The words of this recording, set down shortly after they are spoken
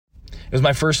It was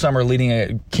my first summer leading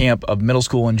a camp of middle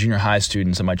school and junior high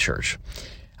students in my church.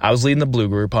 I was leading the blue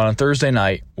group. On a Thursday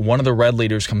night, one of the red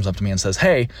leaders comes up to me and says,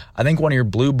 "Hey, I think one of your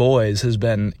blue boys has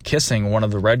been kissing one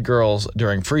of the red girls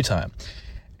during free time.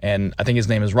 And I think his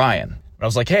name is Ryan." I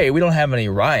was like, "Hey, we don't have any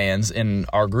Ryans in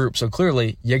our group, so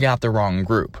clearly you got the wrong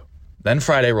group." Then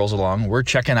Friday rolls along. We're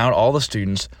checking out all the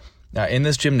students in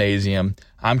this gymnasium.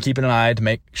 I'm keeping an eye to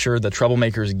make sure the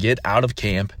troublemakers get out of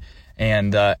camp.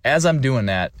 And as I'm doing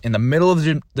that, in the middle of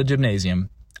the gymnasium,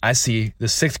 I see the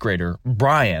 6th grader,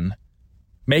 Brian,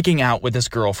 making out with this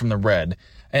girl from the red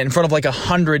in front of like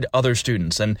 100 other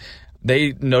students. And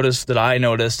they noticed that I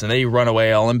noticed, and they run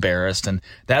away all embarrassed. And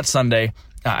that Sunday,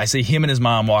 I see him and his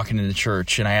mom walking into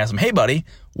church, and I asked him, "Hey, buddy,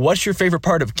 what's your favorite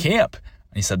part of camp?"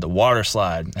 And he said, "The water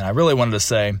slide." And I really wanted to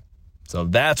say, so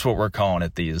that's what we're calling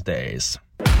it these days.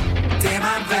 Damn,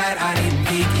 I'm glad I didn't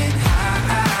peak in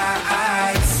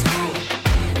high school,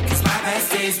 'cause my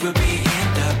best days will be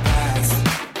in the past.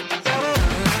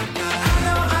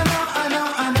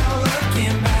 I know,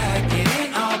 looking back, it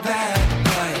ain't all bad,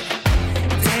 but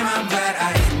damn, I'm glad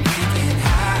I didn't peak in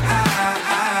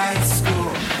high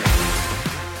school.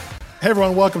 Hey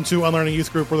everyone, welcome to Unlearning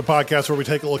Youth Group. We're the podcast where we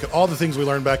take a look at all the things we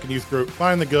learned back in youth group,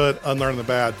 find the good, unlearn the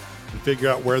bad, and figure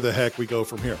out where the heck we go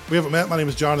from here. We haven't met. My name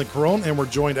is Jonathan Carone, and we're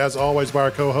joined as always by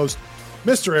our co-host,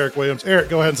 Mr. Eric Williams. Eric,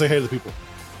 go ahead and say hey to the people.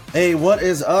 Hey, what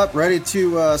is up? Ready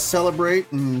to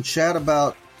celebrate and chat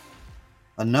about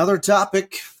another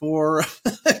topic for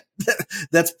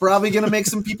that's probably going to make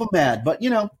some people mad, but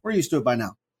we're used to it by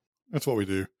now. That's what we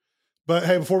do. But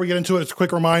hey, before we get into it, it's a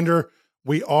quick reminder.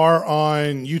 We are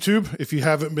on YouTube. If you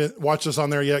haven't watched us on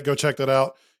there yet, go check that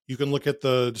out. You can look at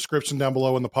the description down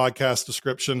below in the podcast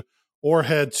description, or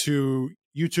head to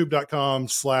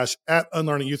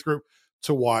youtube.com/@unlearningyouthgroup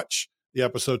to watch the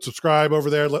episode. Subscribe over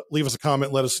there. Leave us a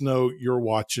comment. Let us know you're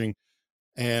watching.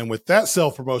 And with that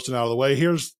self-promotion out of the way,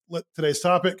 here's today's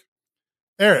topic.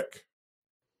 Eric,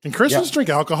 can Christians drink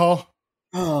alcohol?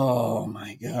 Oh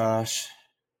my gosh.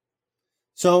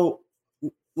 So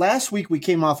last week we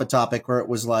came off a topic where it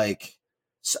was like,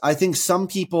 I think some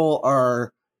people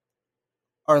are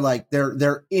like,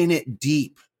 they're in it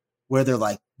deep, where they're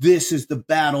like, this is the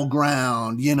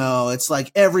battleground, it's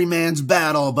like every man's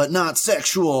battle, but not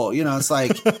sexual, it's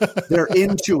like they're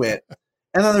into it.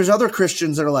 And then there's other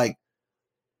Christians that are like,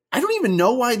 I don't even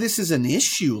know why this is an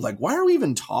issue. Like, why are we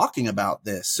even talking about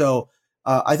this? So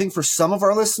I think for some of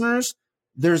our listeners,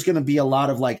 there's going to be a lot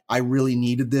of like, I really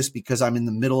needed this because I'm in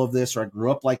the middle of this, or I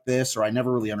grew up like this, or I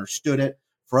never really understood it.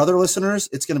 For other listeners,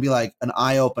 it's going to be like an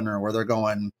eye opener where they're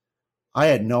going, I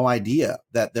had no idea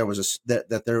that there was that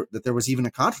there was even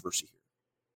a controversy here.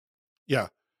 Yeah.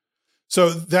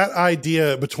 So that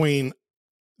idea between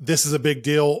this is a big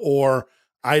deal or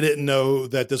I didn't know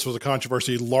that this was a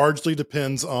controversy largely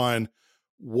depends on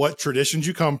what traditions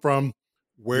you come from,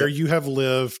 where you have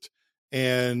lived,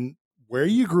 and where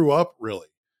you grew up, really.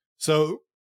 So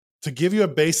to give you a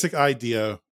basic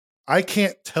idea, I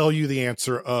can't tell you the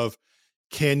answer of,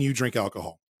 can you drink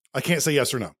alcohol? I can't say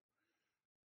yes or no.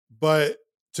 But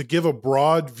to give a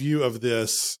broad view of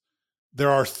this,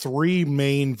 there are 3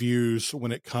 main views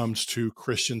when it comes to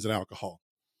Christians and alcohol.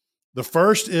 The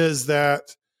first is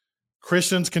that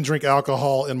Christians can drink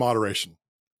alcohol in moderation,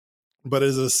 but it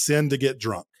is a sin to get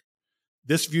drunk.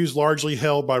 This view is largely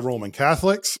held by Roman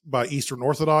Catholics, by Eastern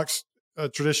Orthodox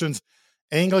traditions,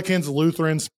 Anglicans,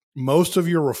 Lutherans, most of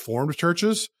your Reformed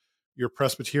churches, your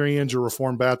Presbyterians, your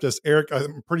Reformed Baptists. Eric,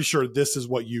 I'm pretty sure this is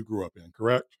what you grew up in,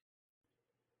 correct?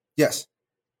 Yes.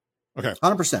 Okay.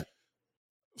 100%.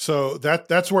 So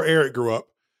that's where Eric grew up.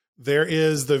 There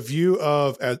is the view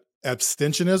of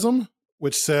abstentionism,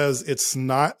 which says it's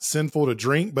not sinful to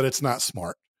drink, but it's not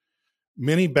smart.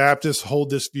 Many Baptists hold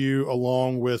this view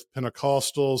along with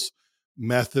Pentecostals,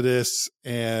 Methodists,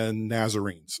 and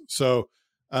Nazarenes. So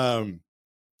I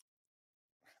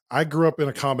grew up in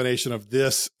a combination of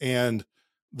this and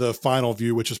the final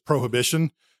view, which is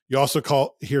prohibition. You also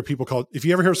hear people called, if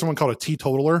you ever hear someone called a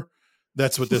teetotaler,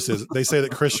 that's what this is. They say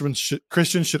that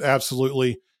Christians should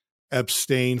absolutely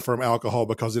abstain from alcohol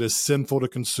because it is sinful to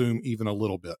consume even a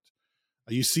little bit.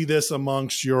 You see this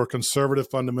amongst your conservative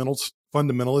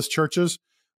fundamentalist churches,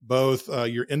 both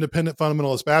your independent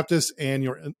fundamentalist Baptists and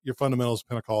your fundamentalist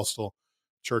Pentecostal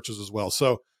churches as well.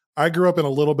 So I grew up in a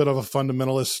little bit of a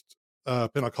fundamentalist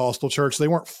Pentecostal church. They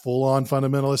weren't full on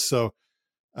fundamentalists. So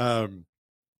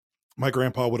my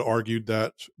grandpa would have argued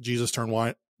that Jesus turned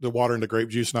the water into grape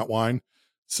juice, not wine.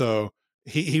 So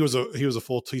he was a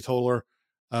full teetotaler.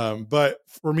 But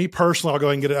for me personally, I'll go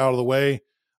ahead and get it out of the way.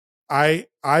 I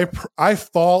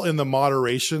fall in the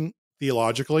moderation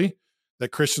theologically,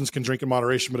 that Christians can drink in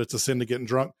moderation, but it's a sin to getting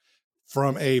drunk.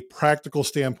 From a practical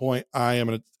standpoint, I am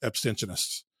an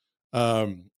abstentionist.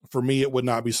 For me, it would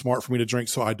not be smart for me to drink,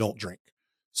 so I don't drink.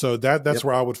 So that's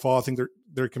where I would fall. I think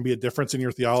there can be a difference in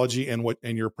your theology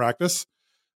and your practice.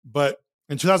 But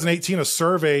in 2018, a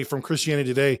survey from Christianity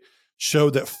Today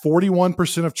showed that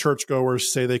 41% of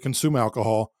churchgoers say they consume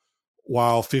alcohol,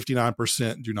 while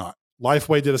 59% do not.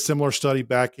 Lifeway did a similar study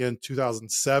back in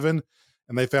 2007,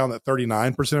 and they found that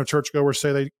 39% of churchgoers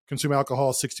say they consume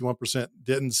alcohol, 61%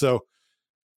 didn't. So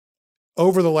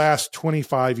over the last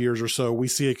 25 years or so, we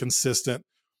see a consistent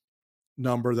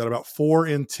number that about 4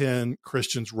 in 10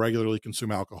 Christians regularly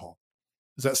consume alcohol.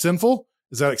 Is that sinful?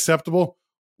 Is that acceptable?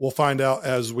 We'll find out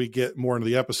as we get more into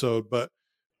the episode. But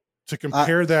to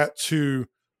compare that to,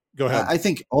 go ahead. I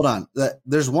think, hold on.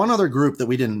 There's one other group that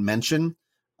we didn't mention.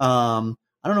 I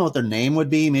don't know what their name would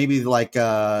be. Maybe like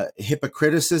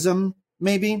hypocriticism,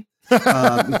 maybe.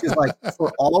 Because like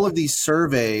for all of these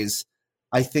surveys,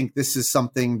 I think this is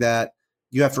something that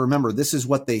you have to remember. This is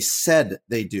what they said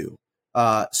they do.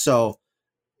 So,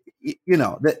 you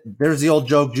know, there's the old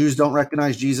joke: Jews don't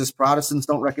recognize Jesus, Protestants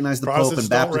don't recognize the Pope, and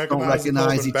Baptists don't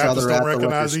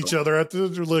recognize each other at the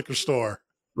liquor store.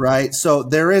 Right. So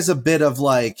there is a bit of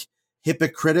like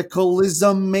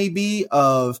hypocriticalism, maybe,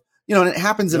 of, you know, and it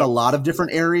happens in a lot of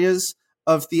different areas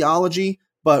of theology,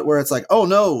 but where it's like, oh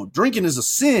no, drinking is a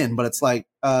sin, but it's like,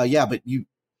 yeah, but you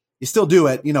still do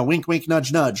it, you know, wink, wink,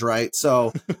 nudge, nudge. Right.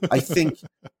 So I think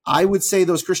I would say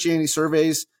those Christianity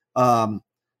surveys,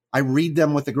 I read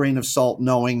them with a grain of salt,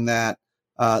 knowing that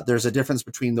there's a difference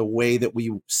between the way that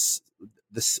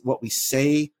what we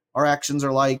say our actions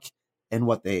are like and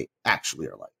what they actually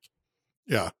are like.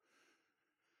 Yeah.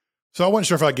 So I wasn't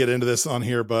sure if I'd get into this on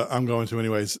here, but I'm going to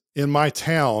anyways. In my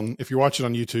town, if you're watching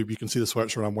on YouTube, you can see the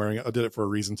sweatshirt I'm wearing. I did it for a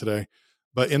reason today.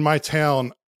 But in my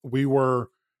town, it was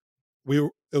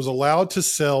allowed to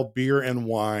sell beer and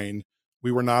wine.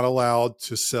 We were not allowed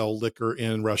to sell liquor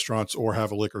in restaurants or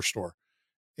have a liquor store.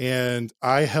 And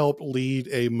I helped lead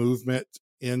a movement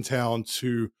in town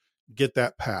to get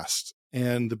that passed.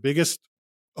 And the biggest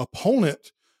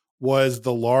opponent was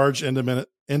the large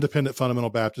independent fundamental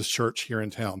Baptist church here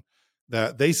in town.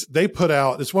 That they put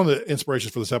out, it's one of the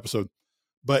inspirations for this episode,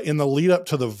 but in the lead up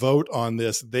to the vote on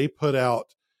this, they put out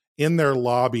in their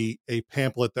lobby a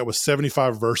pamphlet that was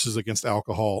 75 verses against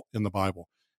alcohol in the Bible.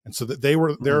 And so that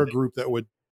they're a group that would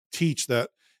teach that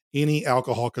any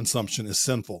alcohol consumption is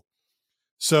sinful.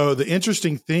 So the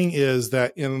interesting thing is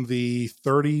that in the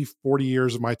 30, 40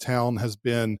 years of my town has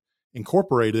been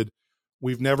incorporated,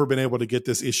 we've never been able to get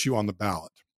this issue on the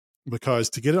ballot, because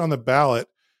to get it on the ballot,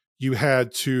 you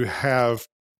had to have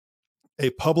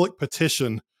a public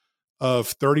petition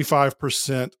of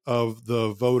 35% of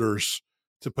the voters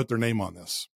to put their name on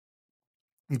this.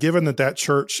 And given that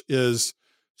church is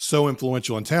so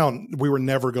influential in town, we were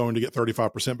never going to get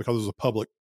 35% because it was a public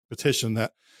petition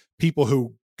that people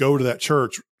who go to that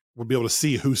church would be able to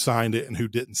see who signed it and who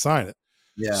didn't sign it.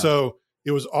 Yeah. So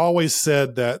it was always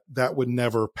said that would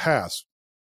never pass.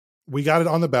 We got it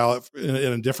on the ballot in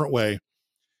a different way,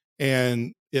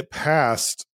 and it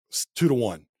passed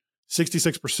 2-1.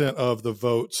 66% of the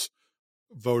votes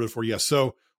voted for yes.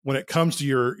 So when it comes to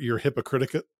your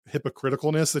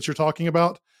hypocriticalness that you're talking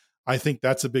about, I think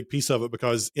that's a big piece of it,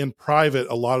 because in private,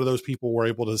 a lot of those people were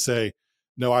able to say,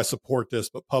 no, I support this,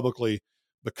 but publicly,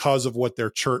 because of what their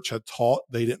church had taught,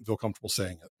 they didn't feel comfortable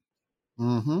saying it.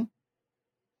 Mm-hmm.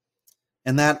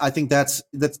 And I think that's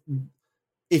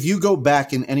if you go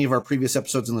back in any of our previous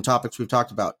episodes and the topics we've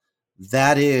talked about,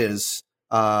 that is,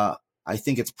 I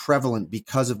think it's prevalent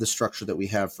because of the structure that we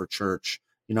have for church.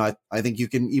 You know, I think you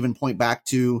can even point back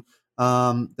to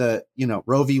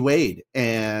Roe v. Wade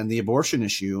and the abortion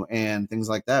issue and things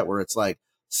like that, where it's like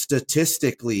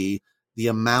statistically the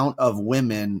amount of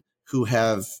women who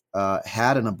have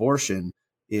had an abortion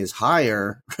is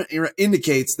higher,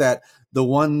 indicates that the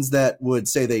ones that would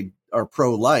say they are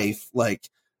pro-life, like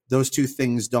those two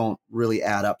things don't really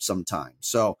add up sometimes.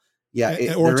 So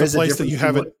yeah, or it's a place that you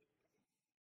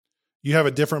have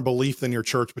a different belief than your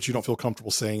church, but you don't feel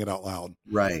comfortable saying it out loud,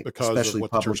 right? Because especially of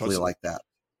what the church publicly like that.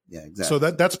 Yeah, exactly.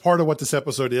 So that's part of what this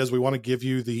episode is. We want to give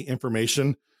you the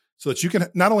information so that you can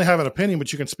not only have an opinion,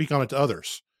 but you can speak on it to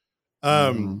others.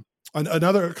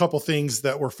 Another couple things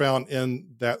that were found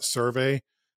in that survey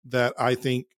that I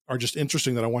think are just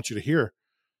interesting that I want you to hear.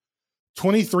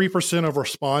 23% of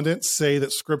respondents say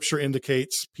that scripture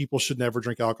indicates people should never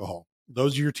drink alcohol.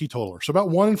 Those are your teetotalers. So about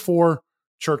 1 in 4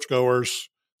 churchgoers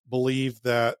believe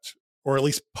that, or at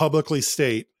least publicly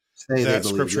state that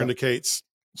scripture indicates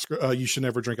you should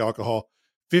never drink alcohol.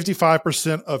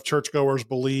 55% of churchgoers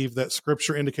believe that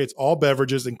scripture indicates all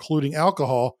beverages, including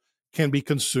alcohol, can be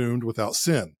consumed without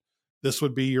sin. This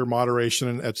would be your moderation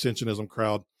and abstentionism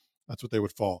crowd. That's what they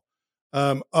would fall.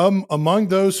 Among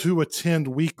those who attend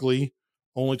weekly,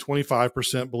 only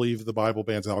 25% believe the Bible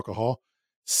bans alcohol.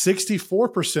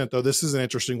 64%, though, this is an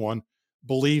interesting one,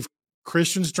 believe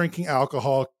Christians drinking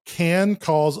alcohol can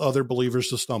cause other believers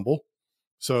to stumble.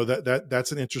 So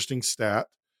that's an interesting stat.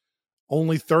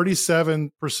 Only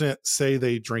 37% say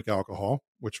they drink alcohol,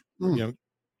 which we'll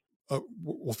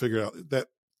figure it out. That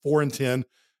 4 in 10,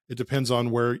 it depends on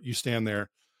where you stand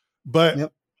there.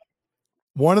 But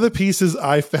one of the pieces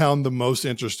I found the most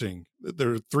interesting,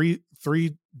 there are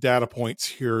three data points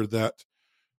here that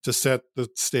to set the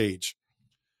stage.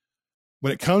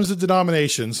 When it comes to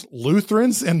denominations,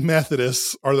 Lutherans and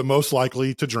Methodists are the most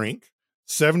likely to drink.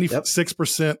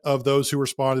 76% of those who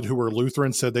responded who were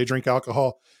Lutheran said they drink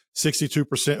alcohol.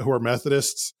 62% who are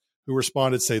Methodists who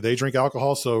responded say they drink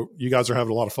alcohol. So you guys are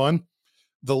having a lot of fun.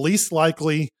 The least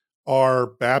likely are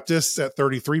Baptists at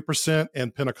 33%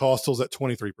 and Pentecostals at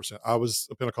 23%. I was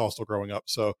a Pentecostal growing up,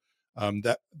 so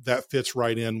that fits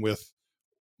right in with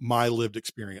my lived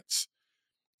experience.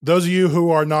 Those of you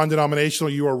who are non-denominational,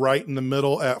 you are right in the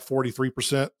middle at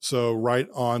 43%, so right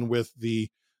on with the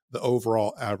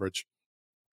overall average.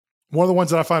 One of the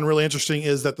ones that I find really interesting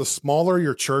is that the smaller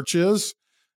your church is,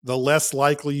 the less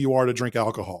likely you are to drink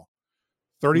alcohol.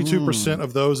 32%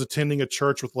 of those attending a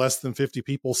church with less than 50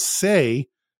 people say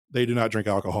they do not drink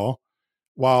alcohol,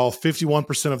 while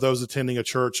 51% of those attending a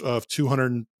church of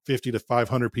 250 to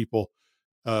 500 people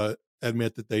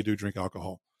admit that they do drink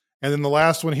alcohol. And then the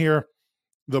last one here,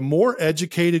 the more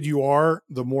educated you are,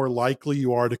 the more likely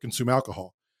you are to consume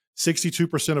alcohol.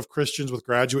 62% of Christians with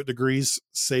graduate degrees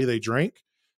say they drink.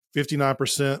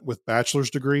 59% with bachelor's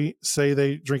degree say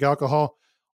they drink alcohol.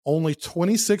 Only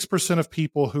 26% of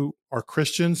people who are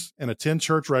Christians and attend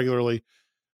church regularly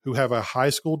who have a high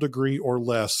school degree or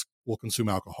less will consume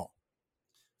alcohol.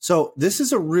 So this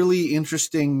is a really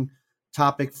interesting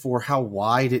topic for how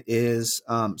wide it is.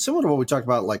 Similar to what we talked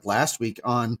about like last week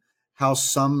on how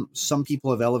some people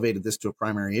have elevated this to a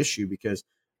primary issue because,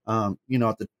 at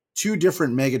the two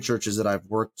different mega churches that I've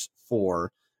worked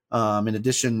for, in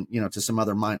addition, to some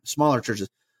other smaller churches,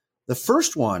 the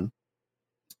first one,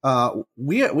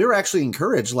 we were actually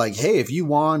encouraged, like, hey, if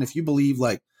you believe,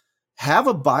 like, have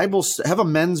a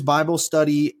men's Bible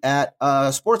study at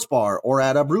a sports bar or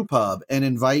at a brew pub and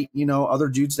invite, other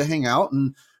dudes to hang out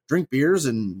and drink beers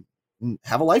and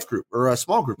have a life group or a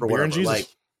small group or Beer whatever. and Jesus. Like,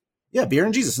 yeah, beer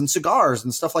and Jesus and cigars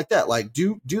and stuff like that. Like,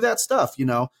 do that stuff,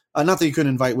 not that you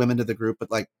couldn't invite women to the group, but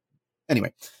like,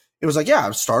 anyway, it was like, yeah,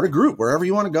 start a group wherever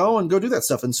you want to go and go do that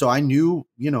stuff. And so I knew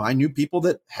people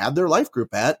that had their life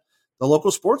group at the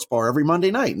local sports bar every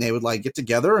Monday night, and they would like get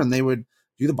together and they would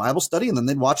do the Bible study and then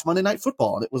they'd watch Monday Night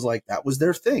Football. And it was like, that was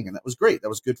their thing. And that was great. That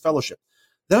was good fellowship.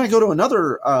 Then I go to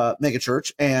another mega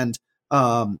church, and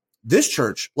this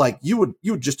church, like you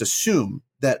would just assume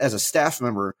that as a staff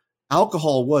member,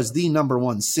 alcohol was the number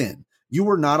one sin. You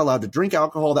were not allowed to drink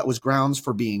alcohol. That was grounds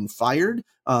for being fired.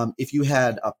 If you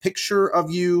had a picture of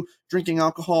you drinking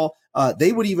alcohol,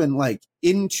 they would even like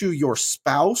into your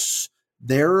spouse,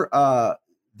 their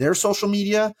social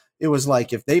media. It was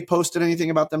like if they posted anything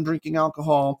about them drinking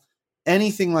alcohol,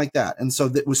 anything like that. And so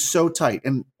that was so tight.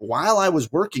 And while I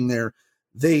was working there,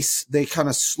 they kind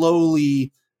of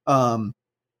slowly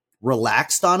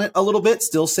relaxed on it a little bit,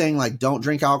 still saying like, don't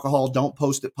drink alcohol, don't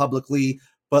post it publicly,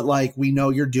 but like, we know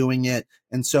you're doing it.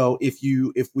 And so if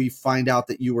we find out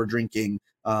that you were drinking,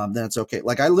 then it's okay.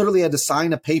 Like I literally had to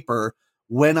sign a paper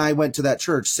when I went to that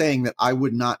church saying that I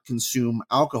would not consume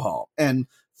alcohol. And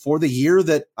for the year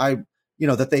that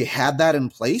that they had that in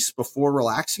place before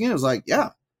relaxing it was like, yeah,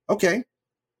 okay,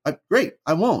 great,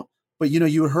 I won't. But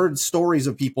you heard stories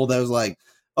of people that was like,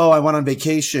 oh, I went on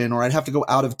vacation, or I'd have to go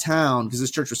out of town because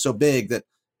this church was so big that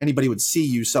anybody would see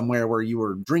you somewhere where you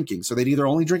were drinking. So they'd either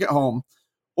only drink at home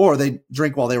or they'd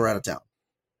drink while they were out of town.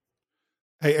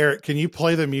 Hey, Eric, can you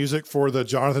play the music for the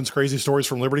Jonathan's Crazy Stories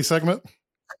from Liberty segment?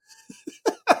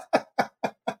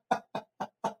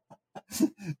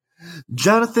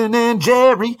 Jonathan and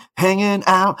Jerry hanging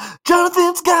out.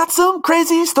 Jonathan's got some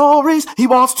crazy stories he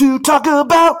wants to talk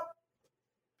about.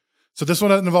 So this one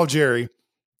doesn't involve Jerry,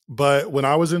 but when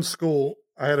I was in school,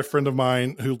 I had a friend of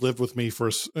mine who lived with me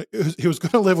he was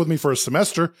going to live with me for a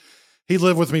semester. He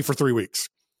lived with me for 3 weeks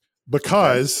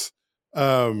because,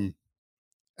 I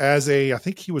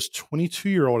think he was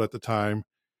 22-year-old at the time,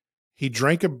 he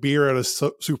drank a beer at a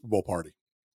Super Bowl party.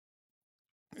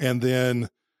 And then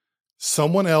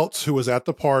someone else who was at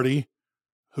the party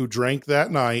who drank that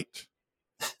night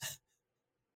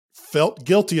felt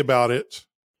guilty about it.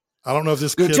 I don't know if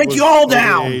this kid take was you all over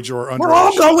down. age or underage. We're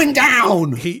all going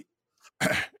down.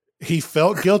 he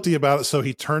felt guilty about it, so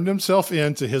he turned himself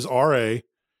in to his RA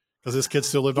because his kid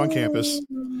still lived on campus.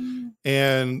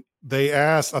 And they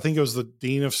asked, I think it was the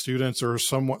dean of students or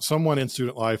someone in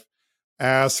student life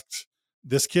asked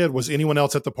this kid, was anyone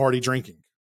else at the party drinking?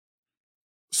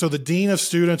 So the dean of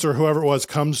students or whoever it was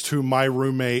comes to my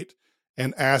roommate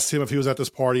and asked him if he was at this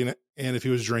party and if he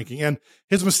was drinking. And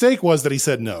his mistake was that he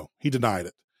said no, he denied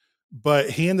it.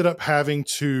 But he ended up having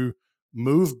to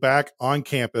move back on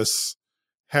campus,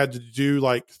 had to do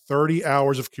like 30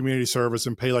 hours of community service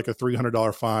and pay like a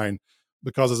 $300 fine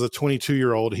because as a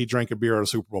 22-year-old, he drank a beer at a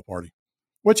Super Bowl party,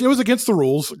 which it was against the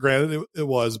rules. Granted, it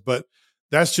was, but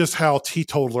that's just how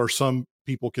teetotaler some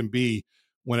people can be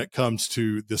when it comes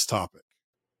to this topic.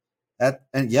 I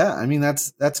mean,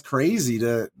 that's crazy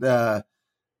to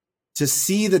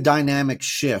see the dynamic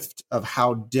shift of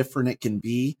how different it can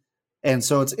be. And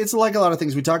so it's like a lot of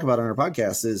things we talk about on our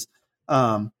podcast is,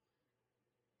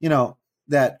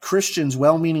 that Christians,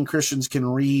 well-meaning Christians, can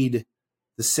read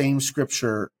the same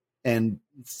scripture and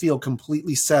feel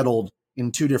completely settled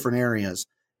in two different areas.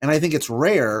 And I think it's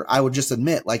rare. I would just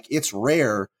admit, like, it's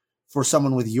rare for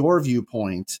someone with your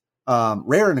viewpoint,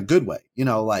 rare in a good way,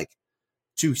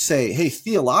 to say, hey,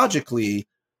 theologically,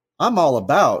 I'm all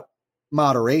about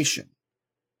moderation.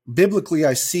 Biblically,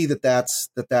 I see that's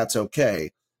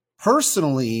okay.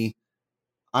 Personally,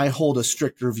 I hold a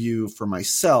stricter view for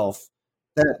myself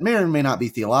that may or may not be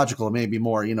theological. It may be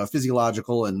more,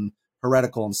 physiological and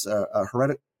heretical and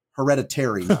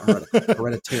hereditary. Not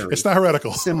hereditary. It's not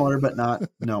heretical. Similar, but not,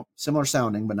 similar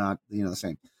sounding, but not, the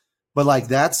same. But like,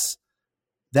 that's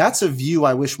a view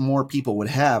I wish more people would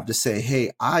have, to say,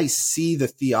 hey, I see the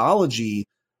theology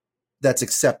that's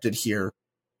accepted here,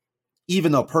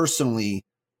 even though personally,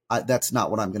 that's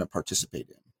not what I'm going to participate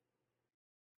in.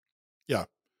 Yeah.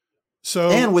 So,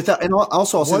 and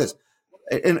also I'll say this,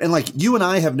 and like, you and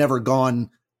I have never gone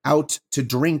out to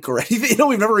drink or anything.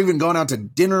 We've never even gone out to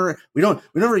dinner. We've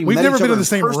never been in the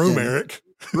same room, Eric.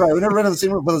 Right. We've never been in the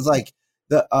same room, but it's like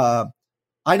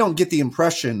I don't get the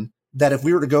impression that if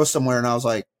we were to go somewhere and I was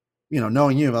like,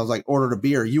 knowing you, I was like, ordered a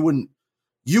beer, you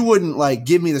wouldn't like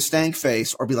give me the stank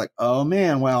face or be like, oh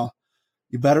man, well,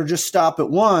 you better just stop at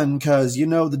one because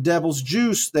the devil's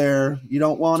juice there. You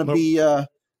don't want to be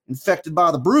infected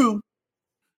by the brew.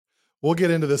 We'll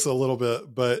get into this a little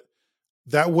bit, but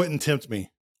that wouldn't tempt me,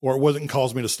 or it wouldn't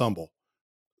cause me to stumble.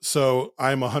 So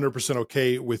I'm 100%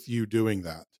 okay with you doing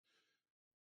that.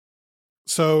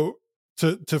 So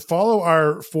to follow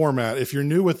our format, if you're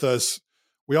new with us,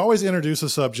 we always introduce a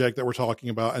subject that we're talking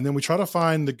about, and then we try to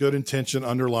find the good intention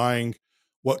underlying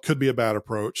what could be a bad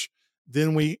approach.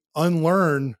 Then we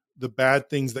unlearn the bad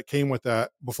things that came with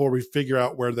that before we figure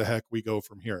out where the heck we go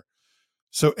from here.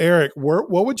 So Eric, what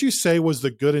would you say was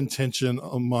the good intention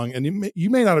among, and you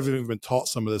may not have even been taught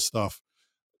some of this stuff.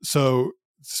 So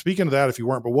speaking of that, if you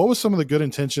weren't, but what was some of the good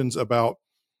intentions about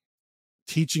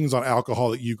teachings on alcohol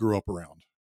that you grew up around?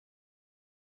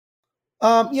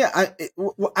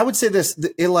 I would say this,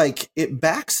 it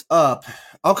backs up.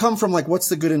 I'll come from like, what's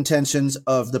the good intentions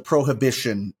of the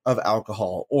prohibition of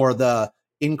alcohol or the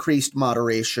increased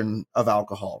moderation of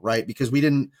alcohol, right? Because we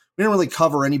didn't really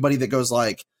cover anybody that goes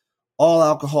like, all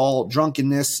alcohol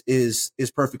drunkenness is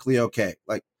perfectly okay.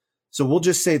 Like, so we'll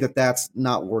just say that that's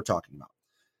not what we're talking about.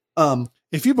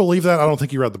 If you believe that, I don't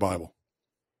think you read the Bible.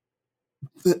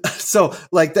 So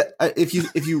like that, if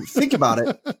you think about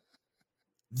it,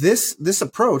 this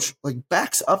approach like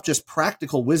backs up just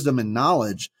practical wisdom and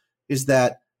knowledge. Is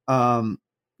that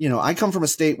I come from a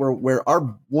state where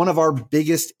one of our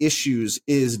biggest issues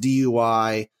is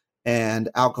DUI and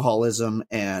alcoholism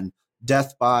and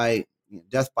death by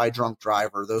drunk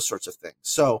driver, those sorts of things.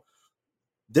 So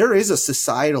there is a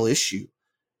societal issue.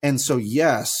 And so,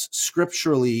 yes,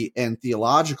 scripturally and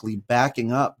theologically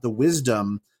backing up the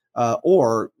wisdom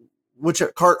or which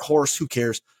cart horse, who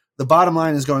cares? The bottom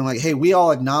line is going like, hey, we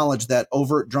all acknowledge that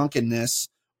overt drunkenness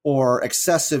or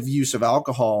excessive use of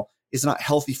alcohol is not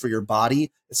healthy for your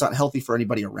body. It's not healthy for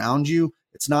anybody around you.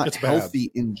 It's not healthy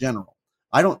in general.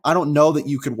 I don't know that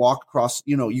you could walk across,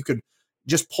 you could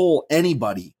just poll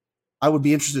anybody. I would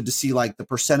be interested to see like the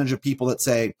percentage of people that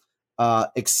say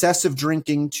excessive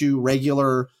drinking to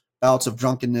regular bouts of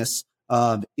drunkenness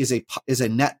is a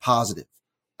net positive.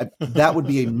 That would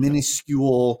be a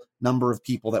minuscule number of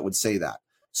people that would say that.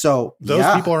 So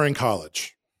those people are in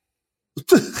college.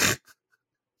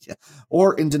 Yeah.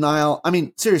 Or in denial. I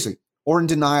mean, seriously, or in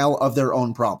denial of their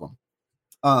own problem.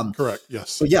 Correct. Yes.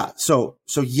 So yeah. So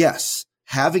yes,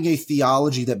 having a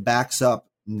theology that backs up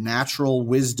natural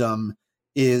wisdom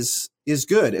is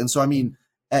good. And so, I mean,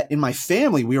 in my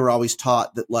family, we were always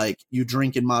taught that like you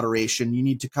drink in moderation. You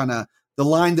need to kind of the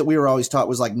line that we were always taught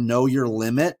was like, know your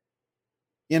limit,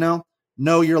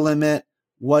 know your limit.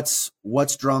 What's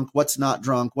drunk, what's not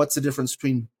drunk, what's the difference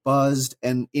between buzzed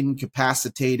and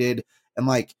incapacitated. And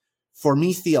like, for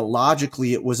me,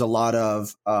 theologically, it was a lot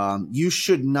of, you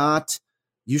should not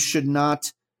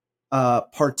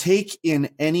partake in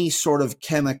any sort of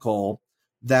chemical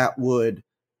that would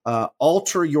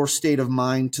alter your state of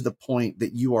mind to the point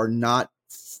that you are not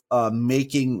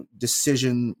making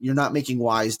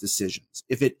wise decisions.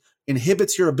 If it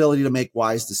inhibits your ability to make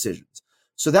wise decisions.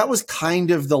 So that was kind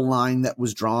of the line that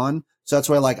was drawn. So that's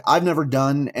why, like, I've never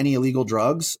done any illegal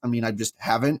drugs. I mean, I just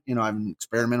haven't, I haven't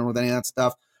experimented with any of that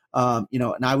stuff. And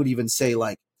I would even say,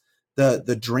 like,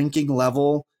 the drinking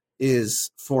level is,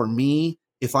 for me,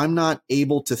 if I'm not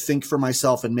able to think for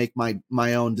myself and make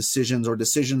my own decisions, or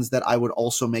decisions that I would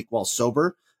also make while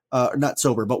sober, not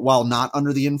sober, but while not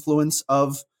under the influence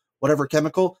of whatever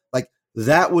chemical, like,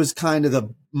 that was kind of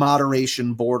the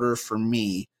moderation border for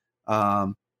me.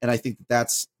 And I think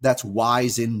that's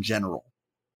wise in general.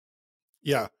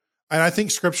 Yeah. And I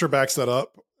think scripture backs that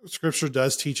up. Scripture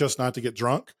does teach us not to get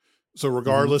drunk. So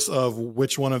regardless of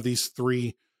which one of these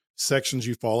three sections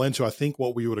you fall into, I think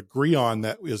what we would agree on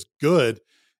that is good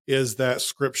is that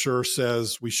scripture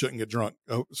says we shouldn't get drunk.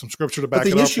 Some scripture to back it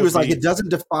up. But the issue is, like, it doesn't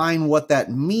define what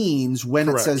that means when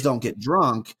it says don't get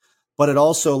drunk, but it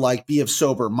also, like, be of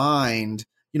sober mind.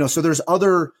 So there's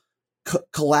other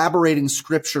collaborating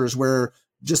scriptures where,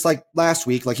 just like last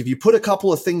week, like, if you put a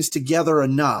couple of things together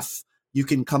enough, you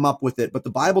can come up with it. But the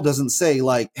Bible doesn't say,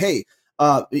 like, hey,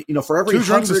 for every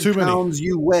 100 pounds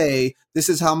you weigh, this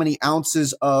is how many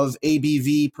ounces of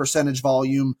ABV, percentage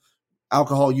volume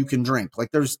alcohol you can drink.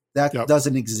 Like, that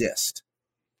doesn't exist.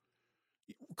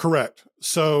 Correct.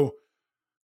 So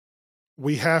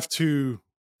we have to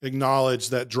acknowledge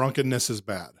that drunkenness is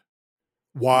bad,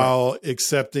 while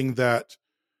accepting that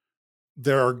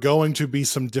there are going to be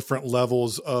some different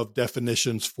levels of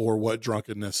definitions for what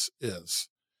drunkenness is.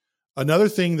 Another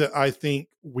thing that I think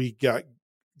we got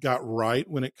right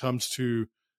when it comes to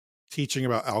teaching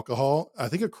about alcohol, I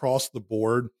think across the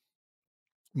board,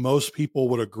 most people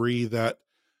would agree that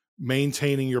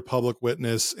maintaining your public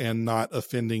witness and not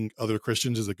offending other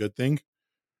Christians is a good thing.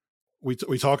 We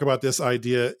talk about this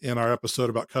idea in our episode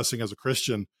about cussing as a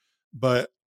Christian, but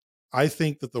I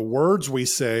think that the words we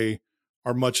say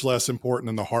are much less important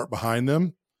than the heart behind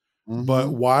them. Mm-hmm. But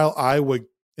while I would,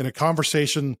 in a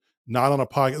conversation, not on a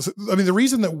podcast, I mean, the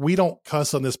reason that we don't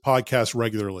cuss on this podcast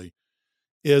regularly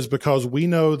is because we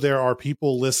know there are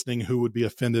people listening who would be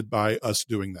offended by us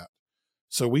doing that.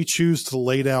 So we choose to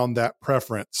lay down that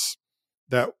preference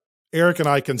that Eric and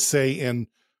I can say in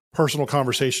personal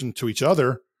conversation to each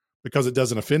other because it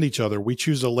doesn't offend each other. We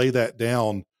choose to lay that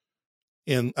down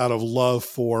out of love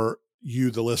for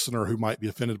you, the listener, who might be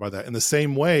offended by that. In the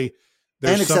same way,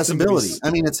 there's and accessibility.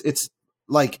 I mean, it's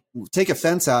like, take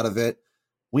offense out of it.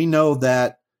 We know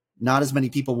that not as many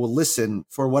people will listen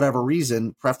for whatever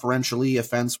reason, preferentially,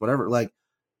 offense, whatever. Like,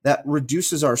 that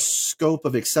reduces our scope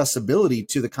of accessibility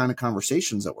to the kind of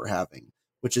conversations that we're having,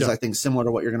 which is, I think, similar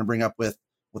to what you're going to bring up with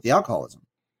the alcoholism.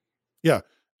 Yeah.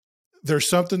 There's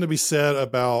something to be said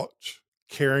about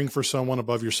caring for someone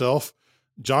above yourself.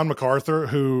 John MacArthur,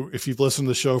 who, if you've listened to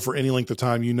the show for any length of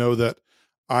time, you know that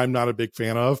I'm not a big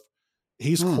fan of.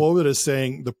 He's quoted as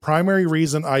saying, the primary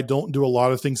reason I don't do a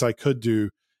lot of things I could do,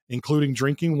 including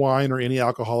drinking wine or any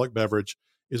alcoholic beverage,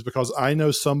 is because I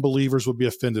know some believers would be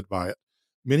offended by it.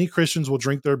 Many Christians will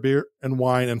drink their beer and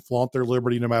wine and flaunt their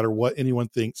liberty no matter what anyone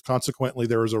thinks. Consequently,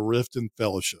 there is a rift in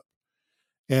fellowship.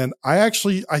 And I'm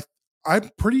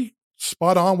pretty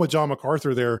spot on with John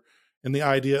MacArthur there in the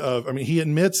idea of, I mean, he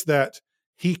admits that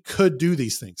he could do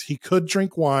these things. He could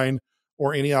drink wine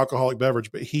or any alcoholic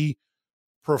beverage, but he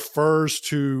prefers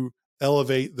to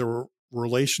elevate the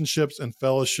relationships and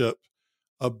fellowship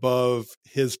above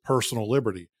his personal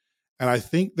liberty. And I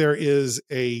think there is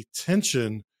a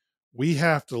tension we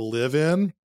have to live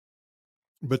in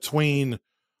between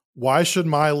why should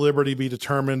my liberty be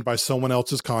determined by someone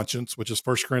else's conscience, which is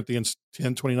 1 Corinthians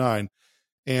 10:29,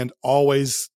 and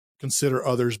always consider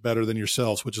others better than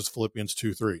yourselves, which is Philippians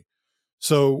 2:3.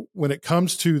 So when it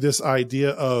comes to this idea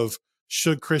of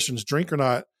should Christians drink or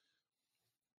not,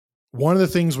 one of the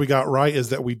things we got right is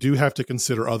that we do have to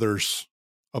consider others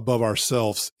above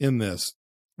ourselves in this.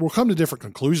 We'll come to different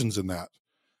conclusions in that.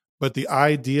 But the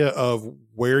idea of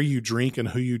where you drink and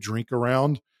who you drink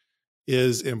around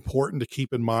is important to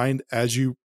keep in mind as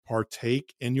you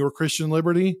partake in your Christian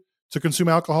liberty to consume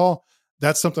alcohol.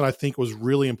 That's something I think was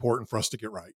really important for us to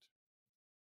get right.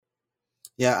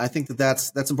 Yeah, I think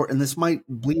that's important. And this might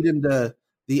bleed into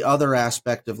the other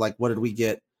aspect of, like, what did we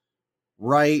get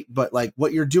right, but like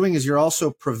what you're doing is you're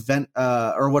also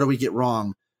or what do we get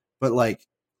wrong? But like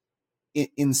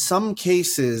in some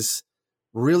cases,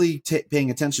 really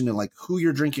paying attention to like who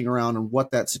you're drinking around and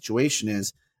what that situation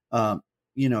is.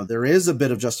 There is a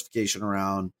bit of justification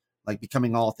around like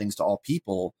becoming all things to all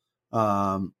people,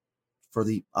 for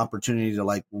the opportunity to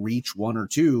like reach one or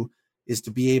two, is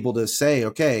to be able to say,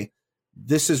 okay,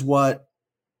 this is what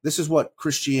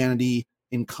Christianity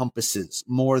encompasses,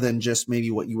 more than just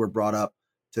maybe what you were brought up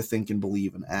to think and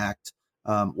believe and act,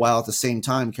 while at the same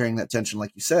time carrying that tension,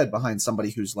 like you said, behind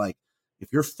somebody who's like,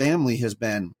 if your family has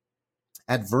been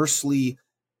adversely,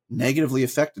 negatively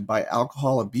affected by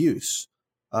alcohol abuse,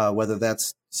 whether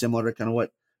that's similar to kind of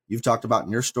what you've talked about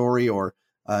in your story, or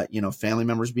family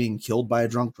members being killed by a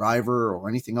drunk driver or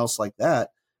anything else like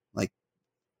that, like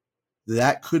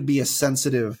that could be a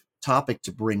sensitive topic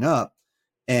to bring up.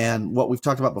 And what we've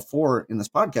talked about before in this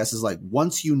podcast is like,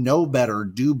 once you know better,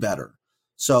 do better.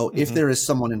 So if there is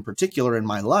someone in particular in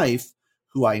my life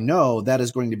who I know that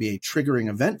is going to be a triggering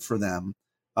event for them,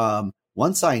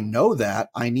 once I know that,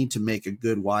 I need to make a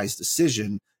good, wise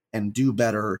decision and do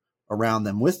better around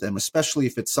them, with them, especially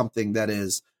if it's something that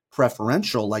is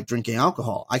preferential, like drinking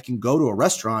alcohol. I can go to a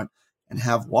restaurant and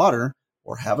have water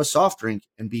or have a soft drink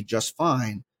and be just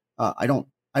fine. I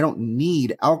don't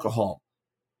need alcohol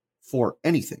for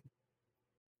anything.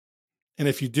 And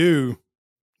if you do,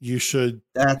 you should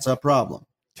That's a problem.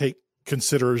 take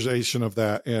consideration of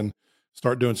that and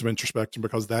start doing some introspection,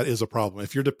 because that is a problem.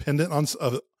 If you're dependent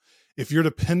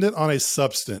on a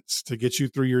substance to get you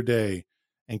through your day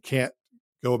and can't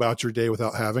go about your day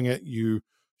without having it, you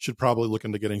should probably look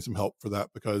into getting some help for that,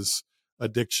 because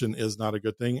addiction is not a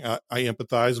good thing. I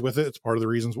empathize with it. It's part of the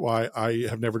reasons why I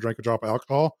have never drank a drop of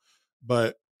alcohol,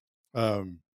 but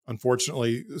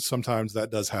unfortunately, sometimes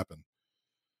that does happen.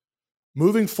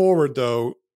 Moving forward,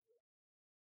 though,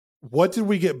 what did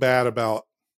we get bad about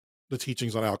the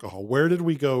teachings on alcohol? Where did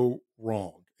we go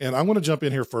wrong? And I'm going to jump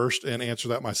in here first and answer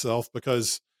that myself,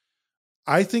 because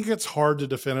I think it's hard to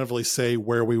definitively say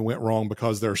where we went wrong,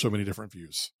 because there are so many different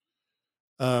views.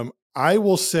 I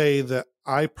will say that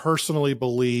I personally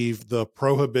believe the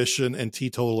prohibition and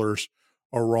teetotalers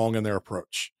are wrong in their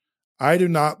approach. I do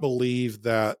not believe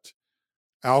that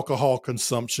alcohol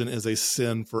consumption is a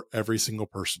sin for every single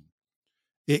person.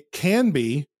 It can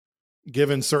be,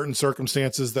 given certain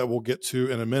circumstances that we'll get to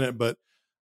in a minute, but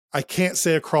I can't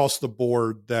say across the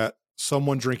board that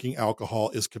someone drinking alcohol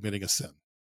is committing a sin.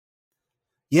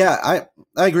 Yeah,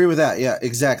 I agree with that. Yeah,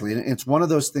 exactly. And it's one of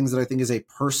those things that I think is a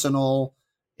personal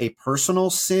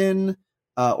sin,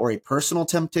 or a personal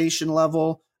temptation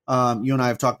level. You and I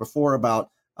have talked before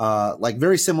about like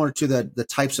very similar to the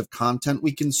types of content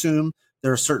we consume.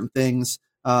 There are certain things,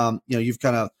 you've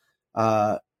kind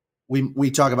of,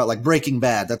 we talk about like Breaking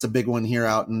Bad. That's a big one here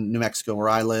out in New Mexico where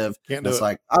I live. It's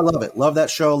like, I love it. Love that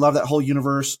show. Love that whole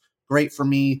universe. Great for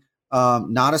me.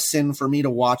 Not a sin for me to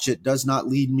watch it. Does not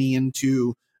lead me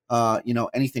into,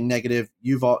 anything negative.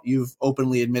 You've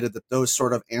openly admitted that those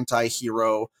sort of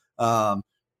anti-hero,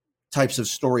 types of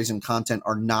stories and content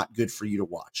are not good for you to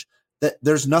watch. That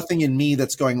there's nothing in me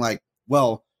that's going like,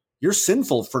 well, you're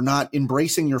sinful for not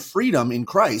embracing your freedom in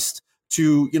Christ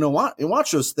to,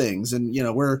 watch those things. And,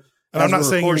 and I'm not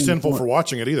saying you're sinful for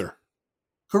watching it either.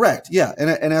 Correct. Yeah.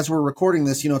 And as we're recording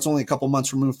this, it's only a couple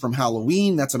months removed from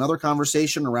Halloween. That's another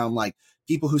conversation around like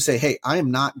people who say, hey, I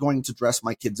am not going to dress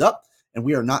my kids up and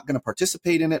we are not going to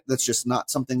participate in it. That's just not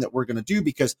something that we're going to do,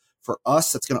 because for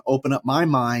us, that's going to open up my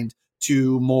mind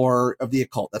to more of the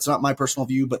occult. That's not my personal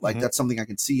view, but like that's something I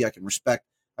can see, I can respect,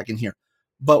 I can hear.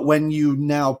 But when you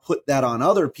now put that on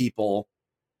other people,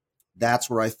 that's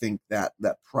where I think that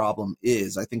problem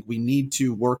is. I think we need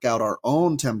to work out our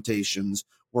own temptations,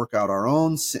 work out our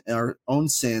own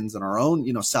sins and our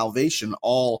own, salvation,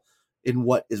 all in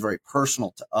what is very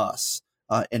personal to us,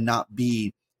 and not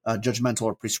be judgmental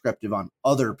or prescriptive on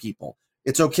other people.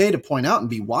 It's okay to point out and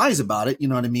be wise about it. You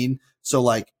know what I mean? So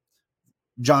like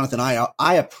Jonathan,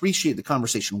 I appreciate the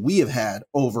conversation we have had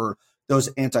over those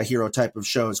anti-hero type of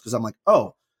shows, because I'm like,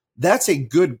 oh, that's a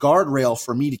good guardrail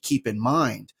for me to keep in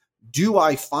mind. Do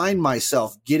I find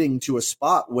myself getting to a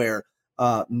spot where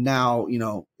now,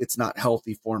 it's not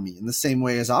healthy for me, in the same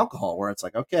way as alcohol, where it's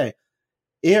like, okay,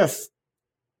 if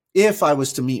I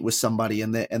was to meet with somebody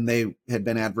and they had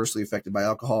been adversely affected by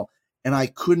alcohol, and I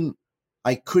couldn't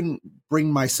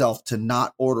bring myself to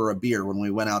not order a beer when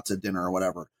we went out to dinner or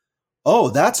whatever. Oh,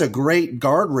 that's a great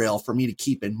guardrail for me to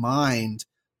keep in mind,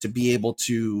 to be able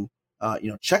to,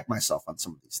 check myself on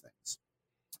some of these things.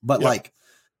 But like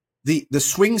the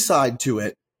swing side to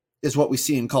it is what we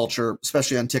see in culture,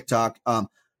 especially on TikTok.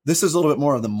 this is a little bit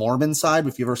more of the Mormon side.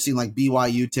 If you've ever seen like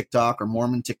BYU TikTok or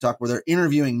Mormon TikTok, where they're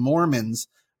interviewing Mormons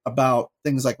about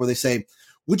things like where they say,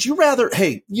 would you rather,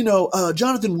 hey,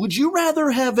 Jonathan, would you rather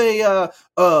have a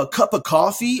cup of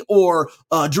coffee or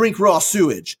drink raw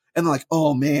sewage? And they're like,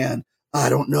 oh man, I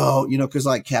don't know, because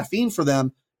like caffeine for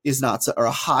them is not, or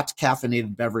a hot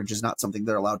caffeinated beverage is not something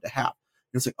they're allowed to have.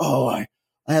 And it's like, oh, I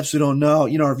absolutely don't know.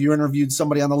 Or if you interviewed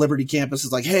somebody on the Liberty campus,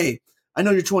 it's like, hey, I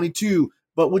know you're 22,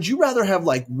 but would you rather have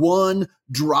like one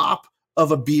drop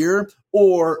of a beer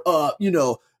or,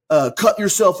 cut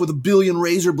yourself with 1 billion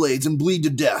razor blades and bleed to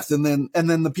death? And then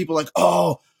the people are like,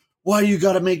 oh, why you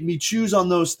got to make me choose on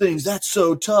those things? That's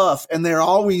so tough. And they're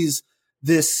always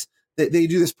they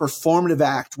do this performative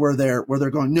act where they're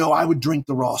going, no, I would drink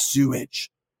the raw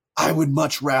sewage. I would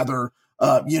much rather,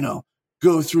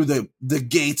 go through the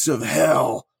gates of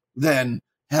hell than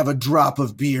have a drop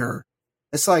of beer.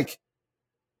 It's like,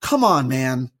 come on,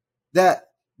 man. That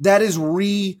is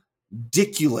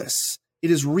ridiculous.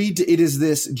 It is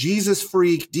this Jesus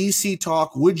freak DC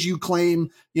talk. Would you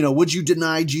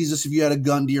deny Jesus if you had a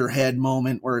gun to your head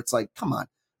moment where it's like, come on,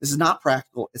 this is not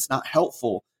practical. It's not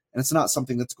helpful. And it's not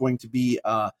something that's going to be,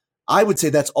 I would say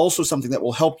that's also something that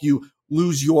will help you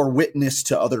lose your witness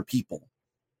to other people.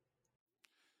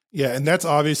 Yeah. And that's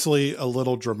obviously a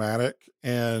little dramatic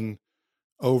and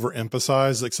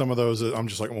overemphasized. Like some of those, I'm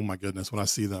just like, oh my goodness, when I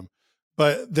see them.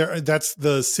 But that's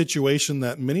the situation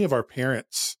that many of our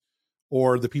parents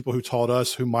or the people who taught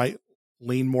us who might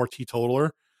lean more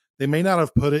teetotaler, they may not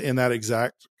have put it in that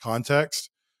exact context,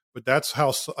 but that's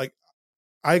how, like,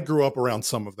 I grew up around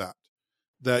some of that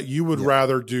you would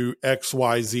rather do X,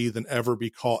 Y, Z than ever be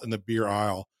caught in the beer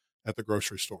aisle at the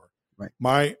grocery store. Right.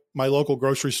 My local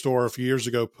grocery store a few years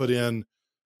ago put in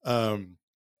a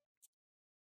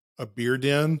beer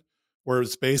den where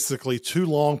it's basically 2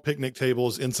 long picnic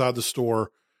tables inside the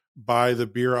store by the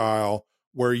beer aisle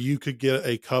where you could get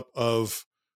a cup of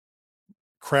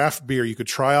craft beer. You could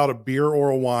try out a beer or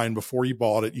a wine before you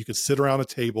bought it. You could sit around a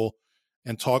table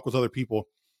and talk with other people.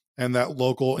 And that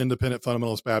local independent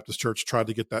fundamentalist Baptist church tried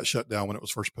to get that shut down when it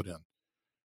was first put in.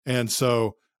 And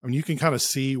so, I mean, you can kind of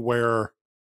see where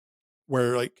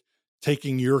like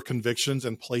taking your convictions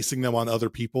and placing them on other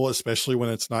people, especially when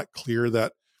it's not clear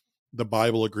that the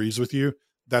Bible agrees with you,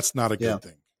 that's not a good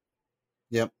thing.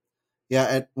 Yep. Yeah.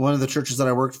 At one of the churches that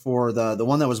I worked for, the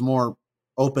one that was more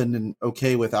open and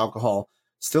okay with alcohol,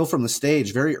 still from the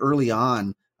stage very early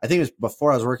on, I think it was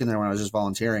before I was working there when I was just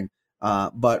volunteering.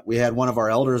 But we had one of our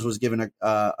elders was giving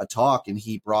a talk and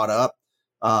he brought up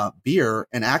beer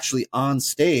and actually on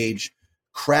stage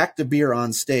cracked a beer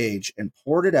on stage and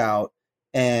poured it out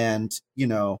and,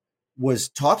 was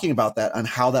talking about that on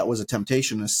how that was a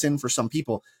temptation, a sin for some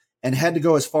people, and had to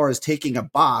go as far as taking a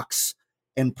box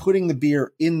and putting the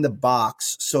beer in the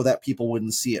box so that people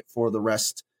wouldn't see it for the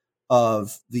rest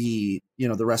of the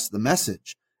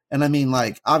message. And I mean,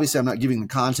 like, obviously I'm not giving the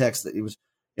context that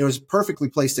it was perfectly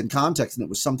placed in context and it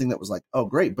was something that was like, oh,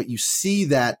 great. But you see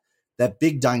that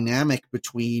big dynamic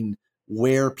between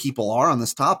where people are on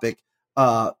this topic.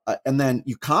 And then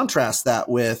you contrast that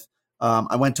with,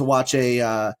 I went to watch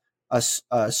a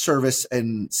service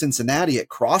in Cincinnati at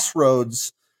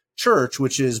Crossroads Church,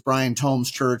 which is Brian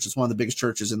Tome's church. It's one of the biggest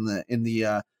churches in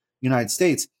the United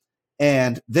States.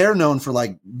 And they're known for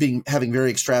like having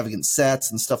very extravagant sets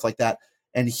and stuff like that.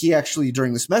 And he actually,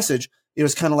 during this message, it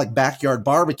was kind of like backyard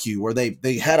barbecue where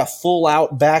they had a full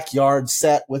out backyard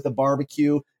set with a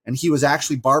barbecue. And he was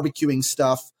actually barbecuing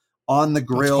stuff on the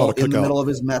grill in the middle of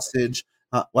his message.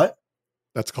 What?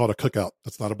 That's called a cookout.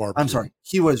 That's not a barbecue. I'm sorry.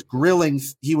 He was grilling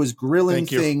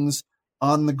things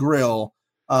on the grill.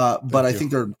 But I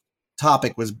think their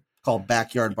topic was called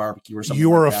backyard barbecue or something.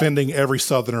 You are offending every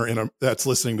Southerner that's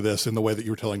listening to this in the way that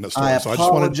you were telling that story. I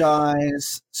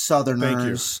apologize,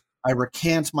 Southerners. I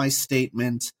recant my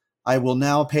statement. I will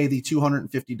now pay the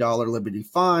 $250 Liberty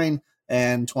fine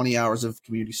and 20 hours of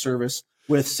community service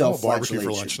with self-flagellation.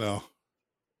 Barbecue for lunch now.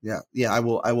 Yeah. I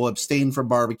will abstain from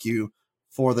barbecue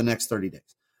for the next 30 days.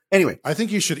 Anyway, I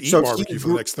think you should eat barbecue for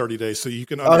the next 30 days so you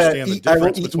can understand the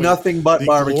difference between nothing but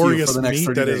barbecue glorious for the next meat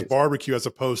 30 that days. is barbecue as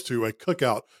opposed to a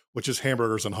cookout, which is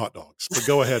hamburgers and hot dogs. But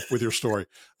go ahead with your story.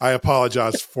 I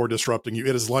apologize for disrupting you.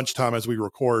 It is lunchtime as we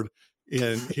record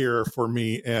in here for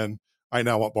me, and I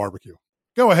now want barbecue.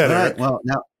 Go ahead, Eric. Well,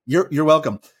 now you're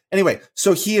welcome. Anyway,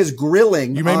 so he is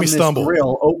grilling. You made me stumble.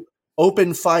 Grill,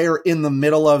 open fire in the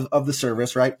middle of the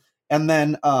service, right? And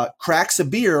then cracks a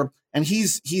beer, and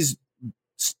he's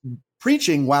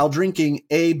preaching while drinking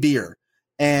a beer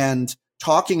and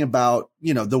talking about,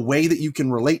 the way that you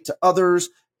can relate to others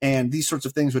and these sorts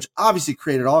of things, which obviously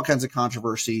created all kinds of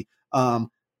controversy.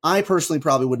 I personally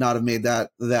probably would not have made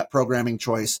that programming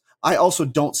choice. I also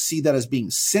don't see that as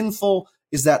being sinful.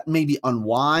 Is that maybe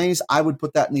unwise? I would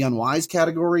put that in the unwise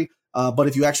category. But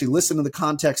if you actually listen to the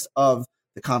context of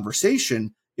the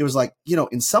conversation, it was like,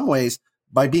 in some ways,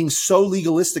 by being so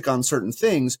legalistic on certain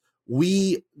things,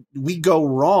 we go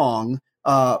wrong,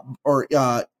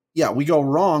 we go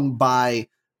wrong by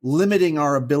limiting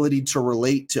our ability to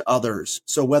relate to others.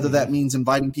 So whether that means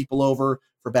inviting people over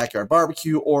for backyard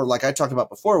barbecue, or like I talked about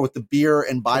before with the beer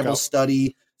and Bible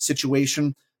study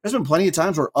situation, there's been plenty of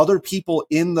times where other people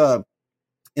in the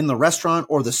restaurant,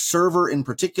 or the server in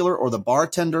particular, or the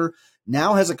bartender,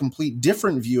 now has a complete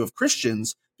different view of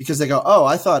Christians, because they go, oh,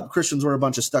 I thought Christians were a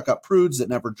bunch of stuck-up prudes that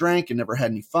never drank and never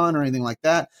had any fun or anything like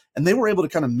that. And they were able to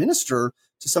kind of minister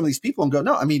to some of these people and go,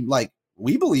 no, I mean, like,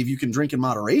 we believe you can drink in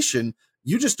moderation.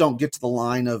 You just don't get to the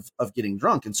line of getting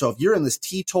drunk. And so if you're in this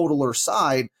teetotaler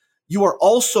side, you are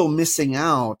also missing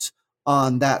out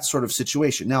on that sort of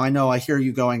situation. Now, I hear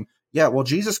you going, yeah, well,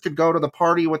 Jesus could go to the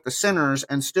party with the sinners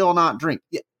and still not drink.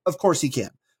 Yeah, of course he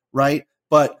can, right?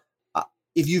 But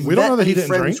if you've we don't know that he didn't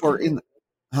drink. Who are in,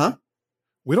 huh?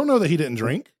 We don't know that he didn't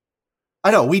drink.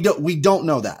 I know we don't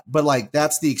know that, but like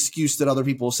that's the excuse that other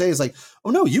people will say is like, oh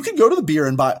no, you can go to the beer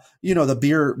and buy,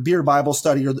 the beer Bible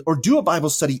study or do a Bible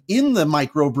study in the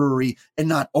microbrewery and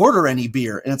not order any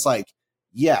beer. And it's like,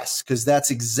 yes, because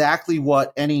that's exactly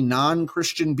what any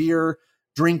non-Christian beer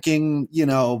drinking,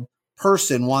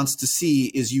 person wants to see,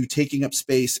 is you taking up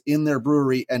space in their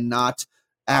brewery and not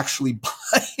actually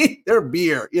buying their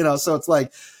beer. So it's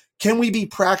like, can we be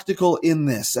practical in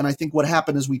this? And I think what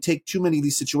happened is we take too many of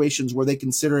these situations where they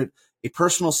consider it a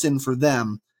personal sin for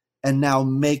them and now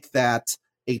make that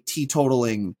a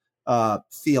teetotaling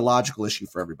theological issue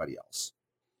for everybody else.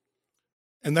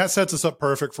 And that sets us up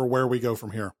perfect for where we go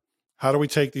from here. How do we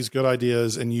take these good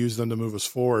ideas and use them to move us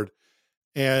forward?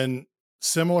 And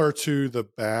similar to the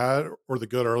bad or the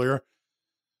good earlier,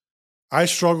 I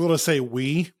struggle to say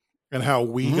we and how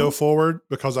we go forward,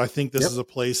 because I think this is a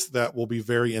place that will be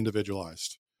very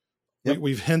individualized.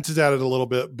 We've hinted at it a little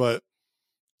bit, but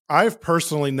I've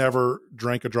personally never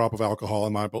drank a drop of alcohol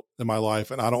in my life,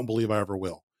 and I don't believe I ever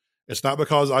will. It's not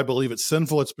because I believe it's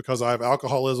sinful. It's because I have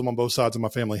alcoholism on both sides of my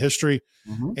family history.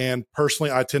 And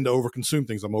personally, I tend to overconsume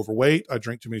things. I'm overweight. I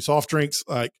drink too many soft drinks.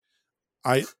 When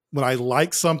I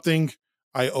like something,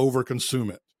 I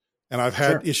overconsume it. And I've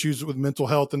had issues with mental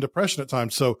health and depression at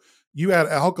times. So you add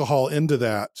alcohol into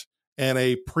that and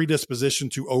a predisposition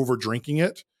to over drinking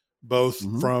it, both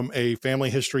from a family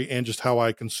history and just how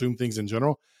I consume things in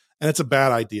general. And it's a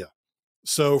bad idea.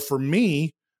 So for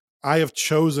me, I have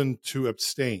chosen to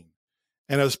abstain.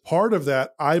 And as part of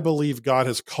that, I believe God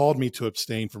has called me to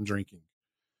abstain from drinking.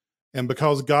 And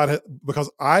because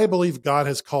I believe God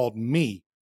has called me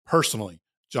personally,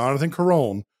 Jonathan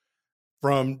Carone,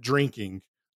 from drinking,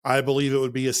 I believe it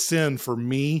would be a sin for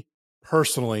me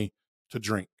personally to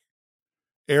drink.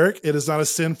 Eric, it is not a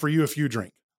sin for you if you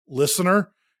drink.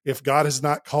 Listener, if God has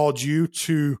not called you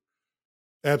to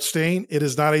abstain, it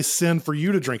is not a sin for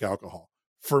you to drink alcohol.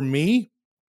 For me,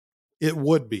 it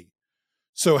would be.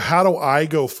 So how do I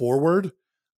go forward?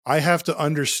 I have to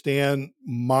understand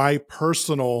my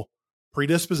personal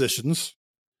predispositions.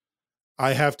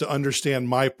 I have to understand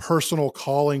my personal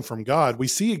calling from God. We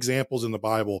see examples in the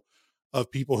Bible of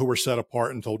people who were set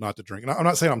apart and told not to drink. And I'm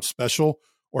not saying I'm special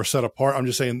or set apart. I'm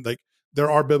just saying, like,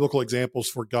 there are biblical examples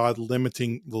for God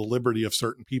limiting the liberty of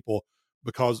certain people,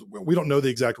 because we don't know the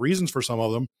exact reasons for some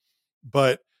of them,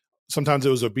 but sometimes it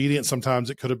was obedience. Sometimes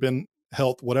it could have been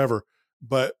health, whatever.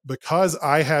 But because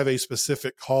I have a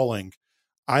specific calling,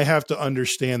 I have to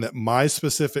understand that my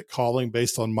specific calling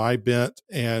based on my bent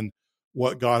and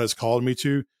what God has called me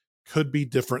to could be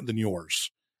different than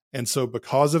yours. And so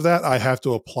because of that, I have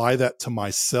to apply that to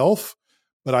myself,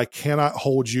 but I cannot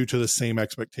hold you to the same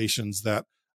expectations that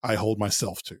I hold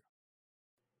myself to.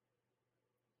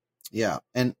 Yeah.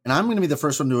 And I'm going to be the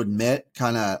first one to admit,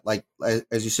 kind of like,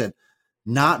 as you said,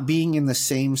 not being in the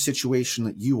same situation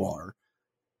that you are.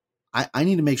 I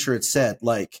need to make sure it's said,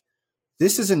 like,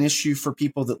 this is an issue for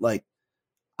people that, like,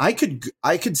 I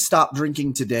could stop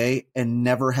drinking today and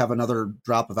never have another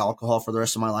drop of alcohol for the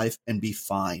rest of my life and be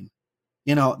fine.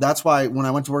 That's why when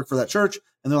I went to work for that church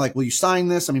and they're like, will you sign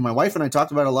this? I mean, my wife and I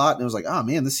talked about it a lot, and it was like, oh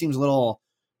man, this seems a little,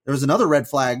 there was another red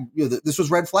flag. This was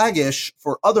red flag-ish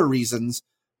for other reasons,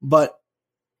 but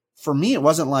for me, it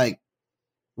wasn't like,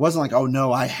 oh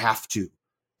no, I have to.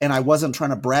 And I wasn't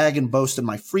trying to brag and boast in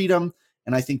my freedom.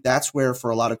 And I think that's where,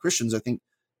 for a lot of Christians, I think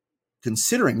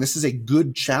considering this is a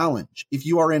good challenge. If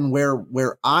you are in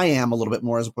where I am a little bit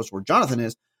more, as opposed to where Jonathan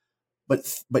is,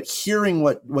 but hearing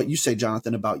what you say,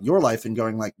 Jonathan, about your life and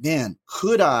going like, man,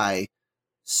 could I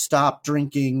stop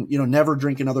drinking, never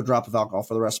drink another drop of alcohol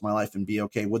for the rest of my life and be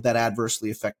okay? Would that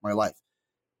adversely affect my life?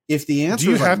 If the answer Do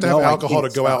you is have to no, have I alcohol to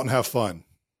can't go stop. out and have fun?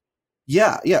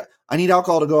 Yeah. I need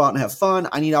alcohol to go out and have fun.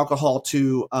 I need alcohol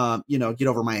to, get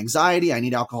over my anxiety. I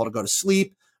need alcohol to go to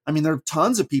sleep. I mean, there are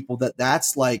tons of people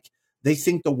that's like, they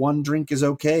think the one drink is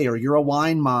okay, or you're a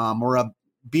wine mom or a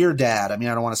beer dad. I mean,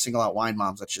 I don't want to single out wine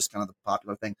moms. That's just kind of the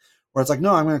popular thing where it's like,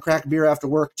 no, I'm going to crack a beer after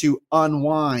work to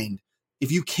unwind.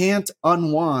 If you can't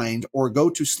unwind or go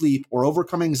to sleep or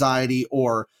overcome anxiety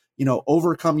or,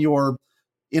 overcome your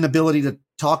inability to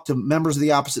talk to members of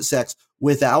the opposite sex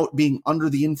without being under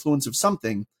the influence of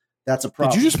something, that's a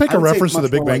problem. Did you just make I a would say reference it's to the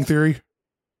much Big more Bang like- Theory?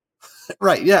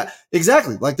 Right. Yeah,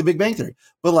 exactly. Like the Big Bang Theory.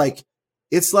 But like,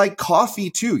 it's like coffee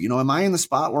too. Am I in the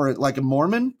spot where like a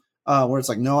Mormon, where it's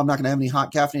like, no, I'm not going to have any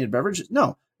hot caffeinated beverages?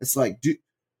 No, it's like,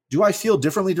 do I feel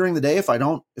differently during the day if I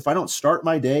don't start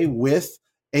my day with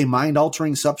a mind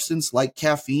altering substance like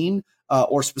caffeine,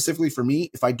 or specifically for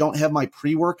me, if I don't have my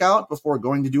pre-workout before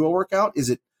going to do a workout, is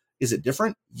it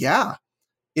different? Yeah.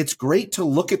 It's great to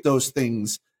look at those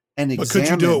things and But examine.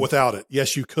 could you do it without it?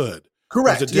 Yes, you could.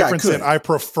 Correct. There's a Yeah, I difference could. in I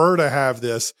prefer to have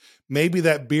this. Maybe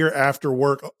that beer after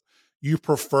work, you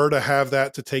prefer to have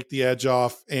that to take the edge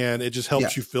off and it just helps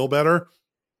Yeah. you feel better.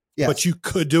 Yes. But you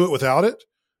could do it without it.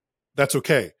 That's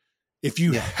okay. If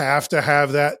you Yeah. have to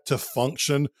have that to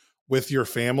function with your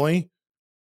family,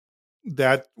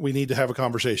 that we need to have a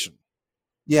conversation.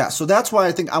 Yeah. So that's why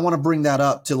I think I want to bring that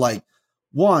up to like,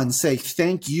 one, say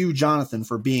thank you, Jonathan,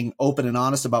 for being open and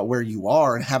honest about where you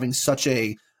are and having such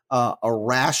a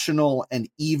rational and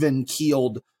even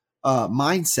keeled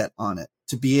mindset on it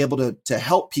to be able to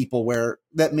help people where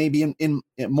that may be in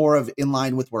more of in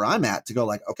line with where I'm at, to go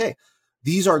like, okay,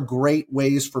 these are great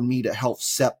ways for me to help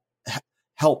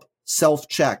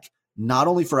self-check, not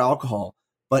only for alcohol,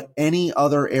 but any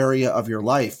other area of your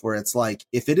life where it's like,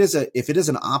 if it is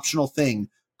an optional thing,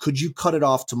 could you cut it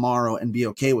off tomorrow and be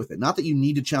okay with it? Not that you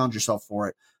need to challenge yourself for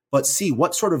it, but see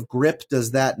what sort of grip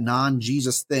does that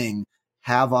non-Jesus thing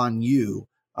have on you,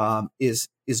 is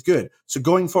good. So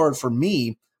going forward for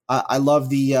me, I love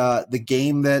the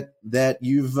game that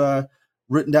you've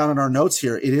written down in our notes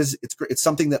here. It's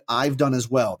something that I've done as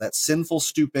well. That's sinful,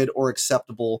 stupid, or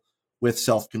acceptable with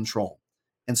self-control.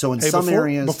 And so in some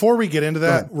areas, before we get into Go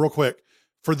that ahead. real quick,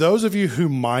 for those of you who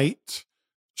might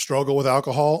struggle with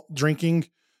alcohol drinking,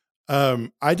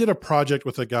 I did a project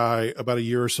with a guy about a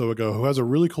year or so ago who has a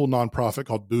really cool nonprofit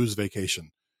called Booze Vacation.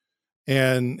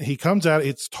 And he comes at it,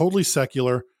 it's totally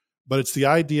secular, but it's the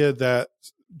idea that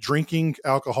drinking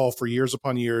alcohol for years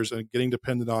upon years and getting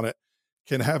dependent on it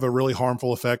can have a really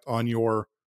harmful effect on your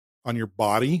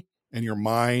body and your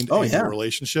mind Oh, and yeah. your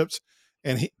relationships.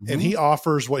 And he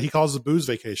offers what he calls the booze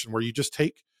vacation, where you just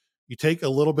take a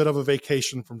little bit of a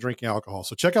vacation from drinking alcohol.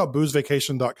 So check out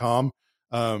boozevacation.com.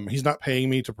 He's not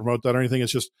paying me to promote that or anything.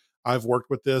 It's just, I've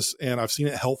worked with this and I've seen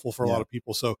it helpful for a lot of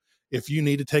people. So if you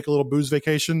need to take a little booze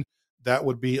vacation, that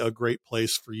would be a great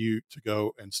place for you to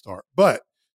go and start. But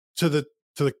to the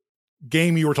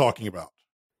game you were talking about.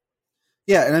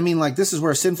 yeah, and I mean, like, this is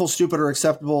where sinful, stupid, or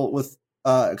acceptable with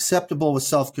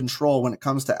self-control when it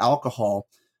comes to alcohol.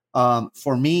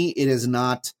 For me, it is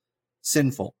not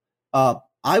sinful.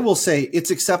 I will say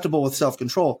it's acceptable with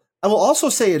self-control. I will also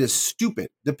say it is stupid,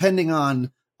 depending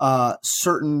on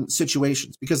certain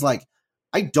situations, because like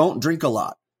I don't drink a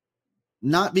lot,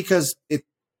 not because I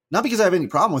have any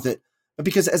problem with it, but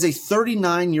because as a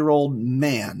 39-year-old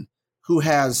man who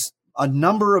has a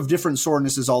number of different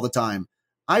sorenesses all the time,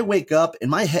 I wake up in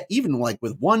my head, even like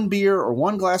with one beer or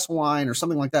one glass of wine or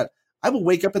something like that, I will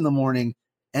wake up in the morning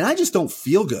and I just don't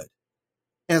feel good.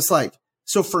 And it's like,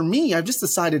 so for me, I've just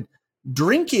decided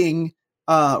drinking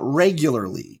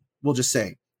regularly, we'll just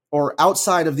say, or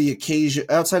outside of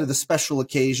the special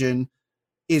occasion,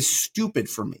 is stupid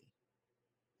for me.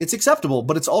 It's acceptable,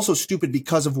 but it's also stupid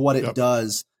because of what it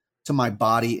does to my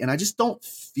body. And I just don't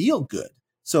feel good.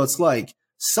 So it's like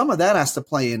some of that has to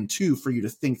play in too for you to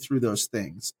think through those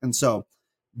things. And so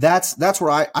that's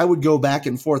where I would go back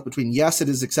and forth between, yes, it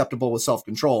is acceptable with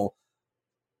self-control,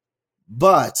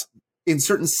 but in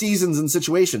certain seasons and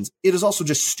situations, it is also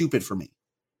just stupid for me.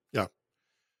 Yeah.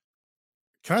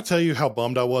 Can I tell you how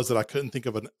bummed I was that I couldn't think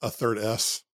of a third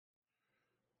S?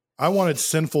 I wanted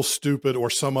sinful, stupid,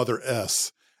 or some other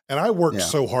S. And I worked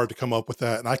so hard to come up with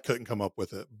that, and I couldn't come up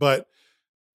with it. But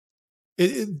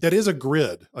that is a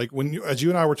grid. Like as you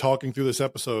and I were talking through this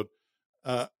episode,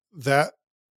 that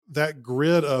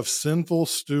grid of sinful,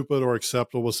 stupid, or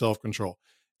acceptable with self-control.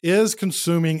 Is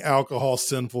consuming alcohol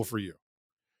sinful for you?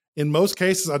 In most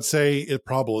cases, I'd say it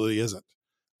probably isn't.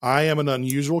 I am an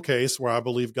unusual case where I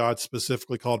believe God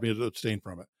specifically called me to abstain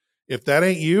from it. If that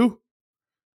ain't you,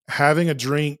 having a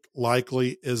drink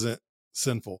likely isn't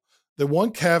sinful. The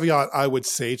one caveat I would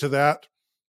say to that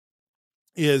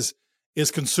is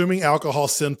consuming alcohol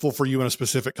sinful for you in a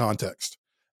specific context?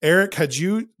 Eric, had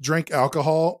you drank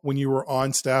alcohol when you were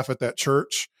on staff at that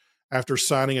church after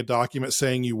signing a document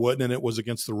saying you wouldn't and it was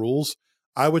against the rules?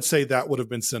 I would say that would have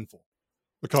been sinful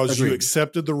because Agreed. you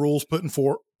accepted the rules put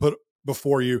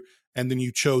before you and then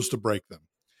you chose to break them.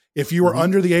 If you were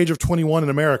under the age of 21 in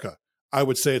America, I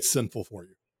would say it's sinful for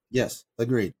you. Yes,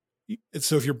 agreed.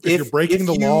 So if you're breaking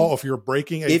the law, if you're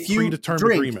breaking a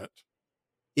predetermined agreement,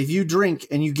 if you drink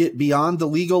and you get beyond the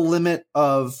legal limit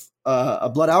of a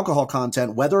blood alcohol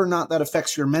content, whether or not that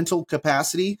affects your mental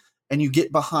capacity, and you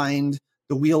get behind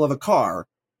the wheel of a car,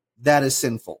 that is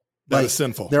sinful. That is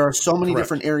sinful. There are so many Correct.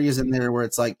 different areas in there where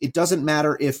it's like, it doesn't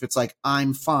matter if it's like,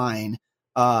 I'm fine.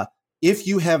 If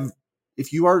you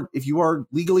are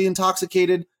legally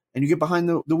intoxicated and you get behind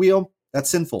the wheel, that's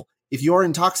sinful. If you are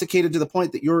intoxicated to the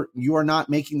point that you are not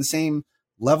making the same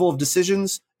level of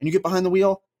decisions and you get behind the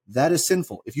wheel, that is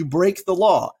sinful. If you break the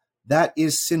law, that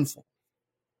is sinful.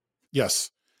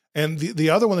 Yes. And the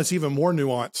other one that's even more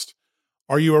nuanced,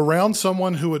 are you around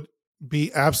someone who would be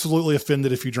absolutely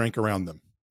offended if you drank around them?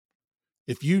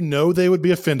 If you know they would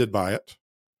be offended by it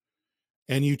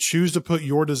and you choose to put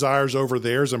your desires over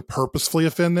theirs and purposefully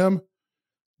offend them,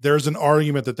 there's an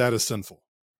argument that is sinful.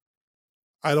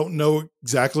 I don't know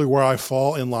exactly where I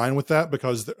fall in line with that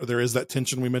because there is that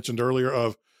tension we mentioned earlier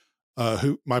of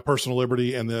my personal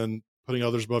liberty and then putting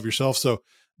others above yourself. So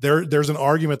there's an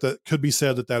argument that could be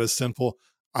said that is sinful.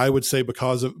 I would say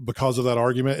because of that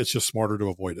argument, it's just smarter to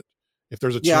avoid it. If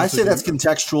there's a chance, I say that's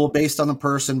contextual, based on the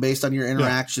person, based on your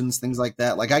interactions, things like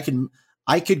that. Like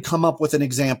I could come up with an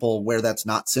example where that's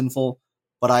not sinful,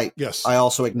 but I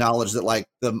also acknowledge that like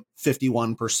the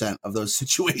 51% of those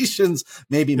situations,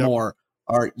 maybe more,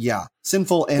 are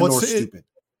sinful and or stupid.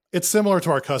 It's similar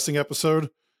to our cussing episode.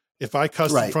 If I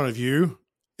cussed in front of you,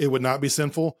 it would not be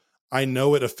sinful. I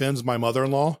know it offends my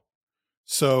mother-in-law,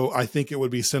 so I think it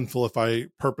would be sinful if I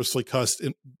purposely cussed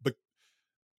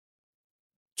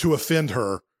to offend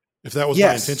her. If that was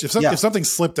my intention, if something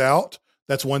slipped out,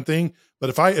 that's one thing.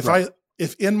 But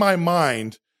if in my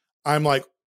mind I'm like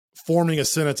forming a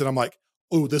sentence and I'm like,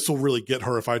 oh, this will really get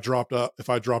her if I drop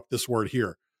this word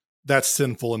here, that's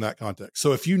sinful in that context.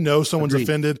 So if you know someone's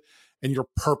offended and you're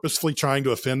purposefully trying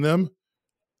to offend them,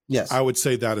 I would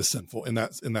say that is sinful in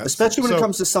that. Especially when it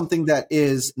comes to something that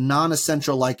is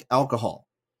non-essential like alcohol.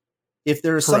 If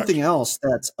there is something else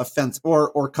that's offensive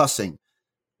or cussing,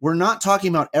 we're not talking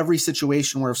about every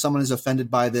situation where if someone is offended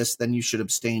by this, then you should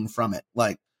abstain from it.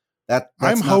 Like that.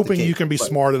 I'm hoping you can be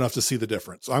smart enough to see the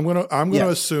difference. I'm going to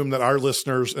assume that our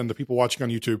listeners and the people watching on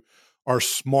YouTube are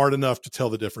smart enough to tell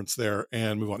the difference there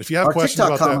and move on. If you have questions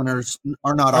TikTok about commenters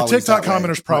are not our always TikTok that way,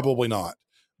 commenters probably not,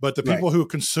 but the people who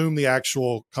consume the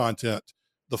actual content,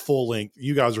 the full length,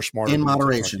 you guys are smarter in than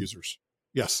moderation users.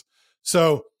 Yes.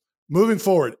 So moving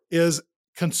forward, is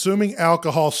consuming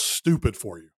alcohol stupid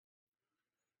for you?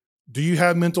 Do you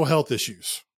have mental health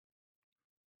issues?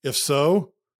 If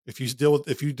so, if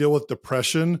you deal with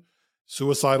depression,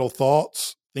 suicidal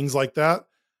thoughts, things like that,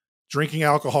 drinking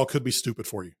alcohol could be stupid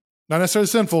for you. Not necessarily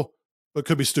sinful, but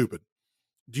could be stupid.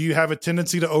 Do you have a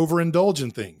tendency to overindulge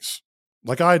in things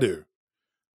like I do?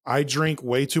 I drink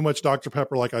way too much Dr.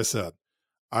 Pepper, like I said.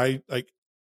 I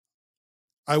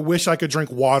wish I could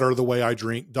drink water the way I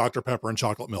drink Dr. Pepper and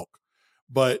chocolate milk.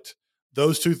 But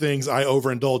those two things I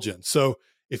overindulge in. So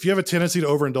if you have a tendency to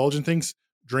overindulge in things,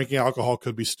 drinking alcohol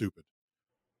could be stupid.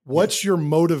 What's your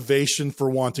motivation for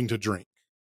wanting to drink?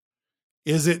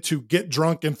 Is it to get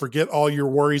drunk and forget all your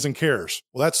worries and cares?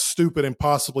 Well, that's stupid and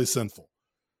possibly sinful.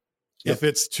 Yep. If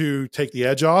it's to take the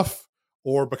edge off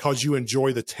or because you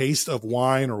enjoy the taste of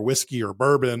wine or whiskey or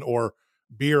bourbon or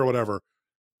beer or whatever,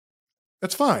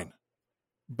 that's fine.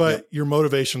 But your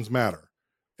motivations matter.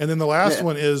 And then the last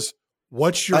one is,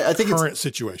 what's your current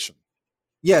situation?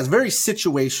 Yeah, it's very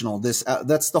situational.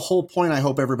 That's the whole point I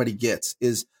hope everybody gets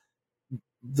is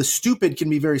the stupid can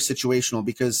be very situational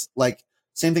because like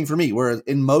same thing for me, where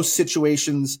in most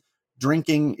situations,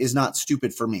 drinking is not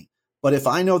stupid for me. But if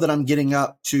I know that I'm getting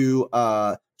up to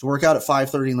work out at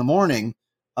 5:30 in the morning,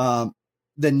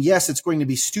 then yes, it's going to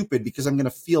be stupid because I'm going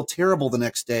to feel terrible the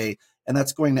next day. And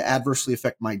that's going to adversely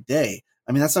affect my day.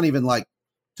 I mean, that's not even like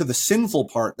to the sinful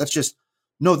part. That's just,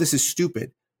 no, this is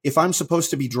stupid. If I'm supposed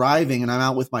to be driving and I'm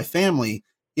out with my family,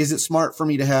 is it smart for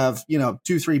me to have,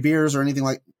 2-3 beers or anything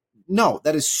like? No,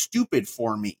 that is stupid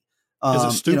for me. Is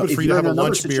it stupid for you to have a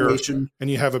lunch beer and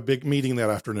you have a big meeting that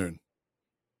afternoon?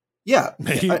 Yeah.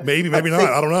 Maybe not.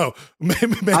 I don't know.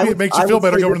 Maybe it makes you feel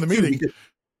better going to the meeting.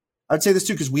 I'd say this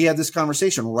too, because we had this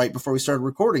conversation right before we started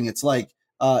recording. It's like,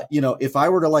 if I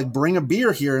were to like bring a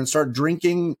beer here and start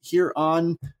drinking here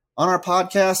on our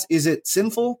podcast, is it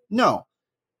sinful? No.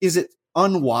 Is it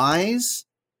unwise?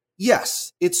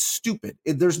 Yes. It's stupid.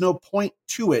 There's no point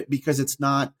to it because it's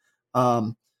not,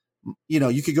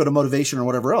 you could go to motivation or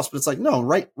whatever else, but it's like, no,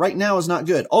 right now is not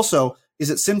good. Also, is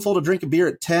it sinful to drink a beer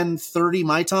at 10:30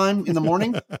 my time in the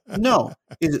morning? No.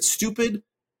 Is it stupid?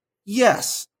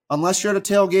 Yes. Unless you're at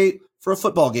a tailgate for a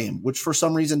football game, which for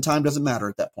some reason time doesn't matter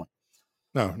at that point.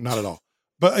 No, not at all.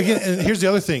 But again, and here's the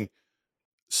other thing.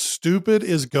 Stupid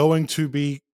is going to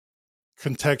be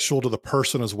contextual to the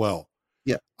person as well.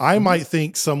 Yeah. I might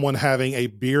think someone having a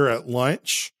beer at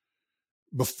lunch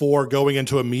before going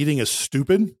into a meeting is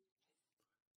stupid.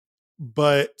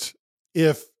 But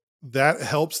if that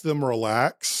helps them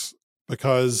relax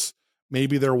because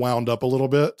maybe they're wound up a little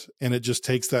bit and it just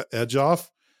takes that edge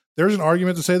off, there's an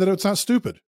argument to say that it's not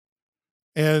stupid.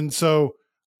 And so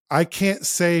I can't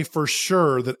say for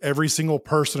sure that every single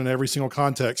person in every single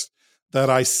context that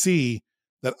I see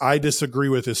that I disagree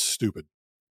with is stupid.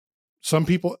 Some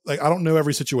people, like, I don't know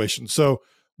every situation. So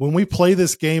when we play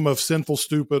this game of sinful,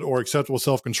 stupid, or acceptable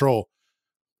self-control,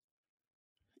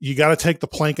 you got to take the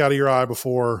plank out of your eye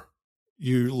before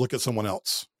you look at someone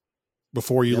else,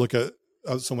 before you look at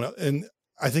someone else. And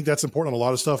I think that's important on a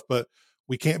lot of stuff, but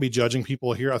we can't be judging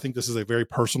people here. I think this is a very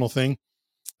personal thing.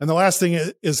 And the last thing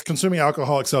is consuming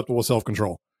alcohol acceptable with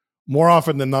self-control. More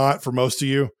often than not, for most of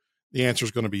you, the answer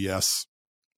is going to be yes.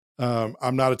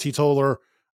 I'm not a teetotaler.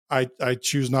 I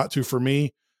choose not to for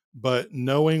me, but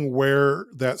knowing where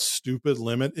that stupid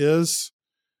limit is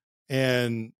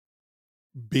and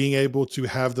being able to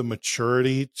have the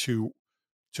maturity to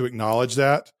acknowledge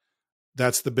that,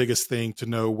 that's the biggest thing to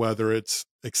know whether it's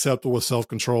acceptable with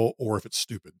self-control or if it's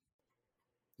stupid.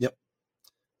 Yep.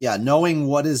 Yeah. Knowing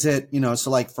what is it, so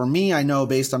like for me, I know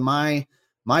based on my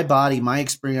body, my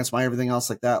experience, my everything else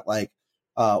like that, like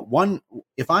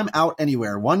if I'm out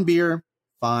anywhere, one beer,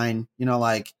 fine,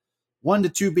 like 1 to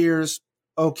 2 beers,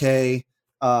 okay.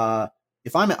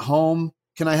 If I'm at home,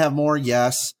 can I have more?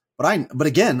 Yes. But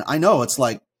again, I know it's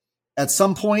like at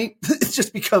some point it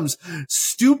just becomes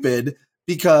stupid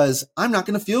because I'm not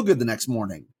going to feel good the next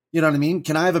morning. You know what I mean?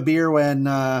 Can I have a beer when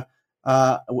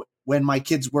my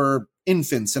kids were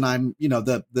infants and I'm,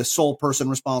 the sole person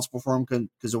responsible for them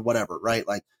because of whatever, right?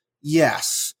 Like,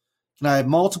 yes. Can I have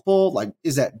multiple? Like,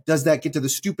 does that get to the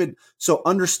stupid? So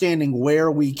understanding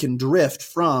where we can drift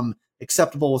from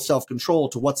acceptable with self-control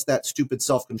to what's that stupid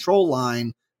self-control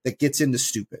line that gets into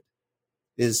stupid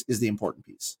is the important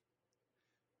piece.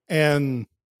 And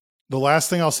the last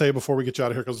thing I'll say before we get you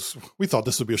out of here, because we thought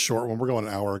this would be a short one. We're going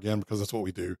an hour again because that's what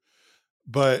we do.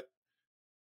 But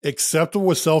acceptable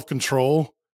with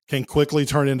self-control can quickly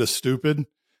turn into stupid,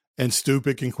 and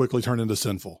stupid can quickly turn into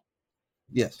sinful.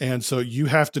 Yes. And so you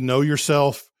have to know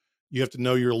yourself. You have to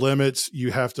know your limits.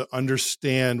 You have to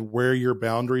understand where your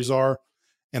boundaries are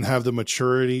and have the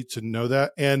maturity to know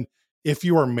that. And if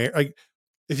you are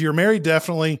married,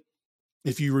 definitely.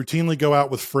 If you routinely go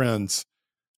out with friends,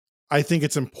 I think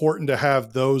it's important to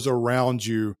have those around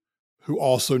you who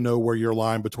also know where your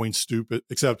line between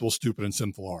acceptable, stupid, and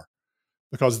sinful are,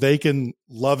 because they can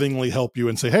lovingly help you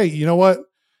and say, hey, you know what,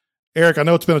 Eric, I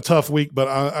know it's been a tough week, but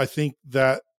I think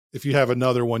that if you have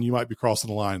another one, you might be crossing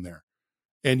the line there.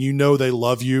 And they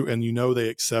love you and they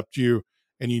accept you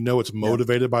and it's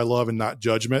motivated by love and not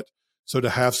judgment. So to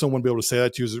have someone be able to say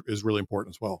that to you is really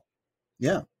important as well.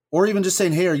 Yeah. Or even just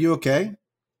saying, hey, are you okay?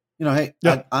 Hey,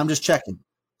 yeah. I'm just checking.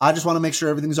 I just want to make sure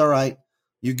everything's all right.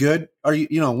 You good? Are you,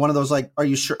 one of those, like, are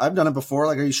you sure? I've done it before.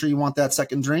 Like, are you sure you want that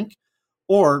second drink?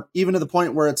 Or even to the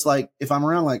point where it's like, if I'm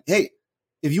around, like, hey,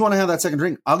 if you want to have that second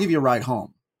drink, I'll give you a ride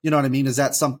home. You know what I mean? Is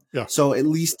that something? Yeah. So at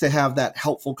least to have that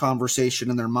helpful conversation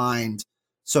in their mind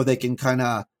so they can kind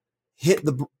of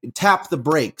tap the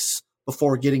brakes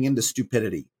before getting into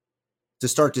stupidity, to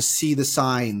start to see the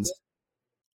signs.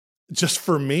 Just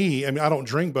for me, I mean, I don't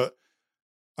drink, but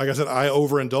like I said, I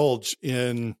overindulge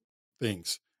in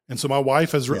things. And so my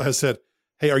wife has said,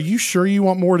 hey, are you sure you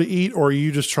want more to eat, or are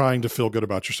you just trying to feel good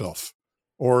about yourself?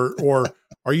 Or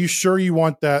are you sure you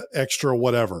want that extra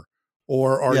whatever?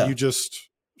 Or are you just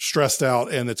stressed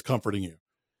out and it's comforting you?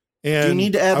 And do you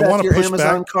need to add that to your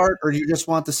Amazon cart, or do you just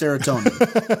want the serotonin?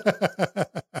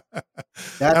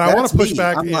 And I want to push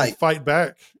back and fight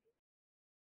back.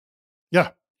 Yeah.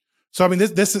 So, I mean,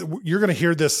 this is, you're going to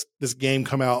hear this game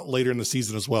come out later in the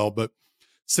season as well, but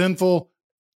sinful,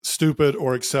 stupid,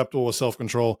 or acceptable with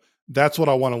self-control. That's what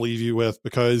I want to leave you with,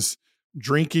 because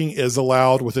drinking is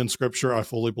allowed within Scripture. I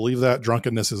fully believe that.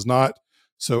 Drunkenness is not.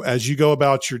 So as you go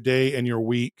about your day and your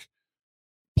week,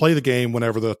 play the game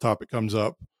whenever the topic comes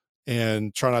up,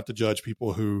 and try not to judge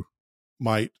people who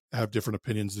might have different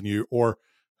opinions than you or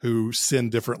who sin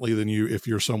differently than you if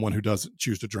you're someone who doesn't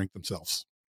choose to drink themselves.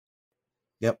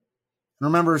 Yep. And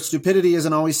remember, stupidity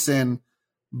isn't always sin,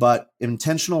 but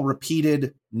intentional,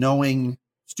 repeated, knowing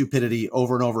stupidity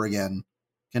over and over again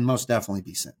can most definitely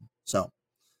be sin. So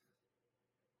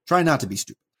try not to be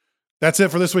stupid. That's it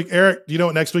for this week. Eric, do you know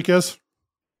what next week is?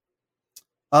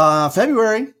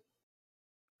 February.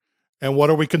 And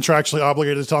what are we contractually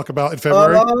obligated to talk about in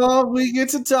February? We get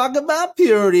to talk about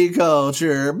purity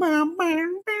culture.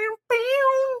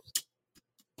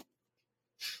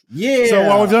 Yeah. So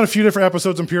while we've done a few different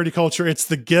episodes on purity culture, it's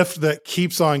the gift that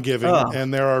keeps on giving,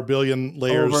 and there are a billion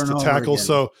layers to tackle.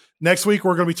 So next week,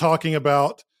 we're going to be talking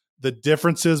about the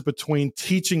differences between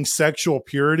teaching sexual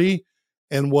purity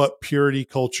and what purity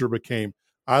culture became.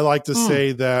 I like to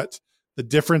say that the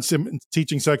difference in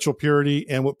teaching sexual purity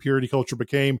and what purity culture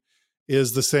became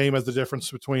is the same as the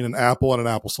difference between an apple and an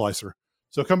apple slicer.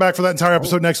 So come back for that entire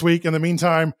episode next week. In the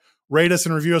meantime, rate us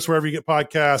and review us wherever you get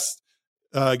podcasts.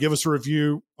 Give us a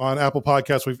review on Apple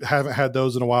Podcasts. We haven't had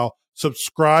those in a while.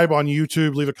 Subscribe on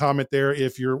YouTube. Leave a comment there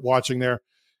if you're watching there.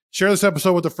 Share this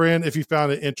episode with a friend if you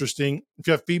found it interesting. If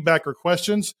you have feedback or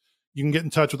questions, you can get in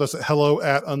touch with us at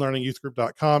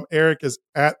hello@unlearningyouthgroup.com. Eric is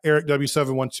at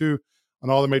EricW712 on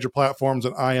all the major platforms,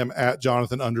 and I am at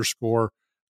Jonathan_Carone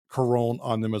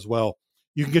on them as well.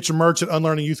 You can get your merch at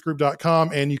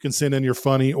unlearningyouthgroup.com, and you can send in your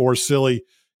funny or silly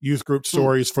youth group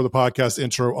stories for the podcast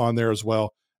intro on there as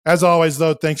well. As always,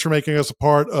 though, thanks for making us a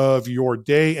part of your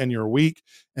day and your week,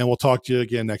 and we'll talk to you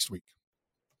again next week.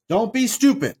 Don't be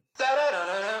stupid. Damn, I'm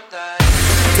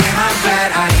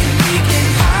glad I am weak in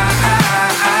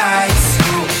high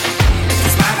school,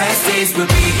 'cause my best days will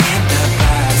be in the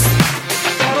past.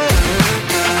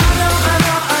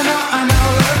 I know,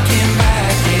 looking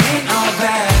back, it ain't all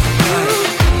bad, but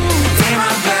damn,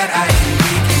 I'm glad I am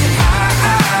weak in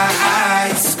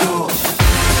high school.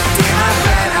 Damn, I'm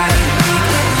glad I am weak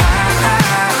in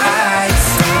high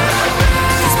school,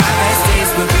 'cause my best days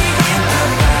will be in the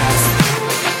past.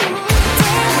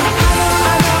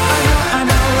 I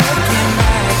know, looking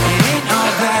back, it ain't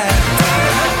all bad, but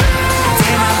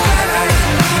damn, I'm glad I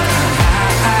am weak in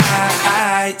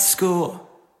high school.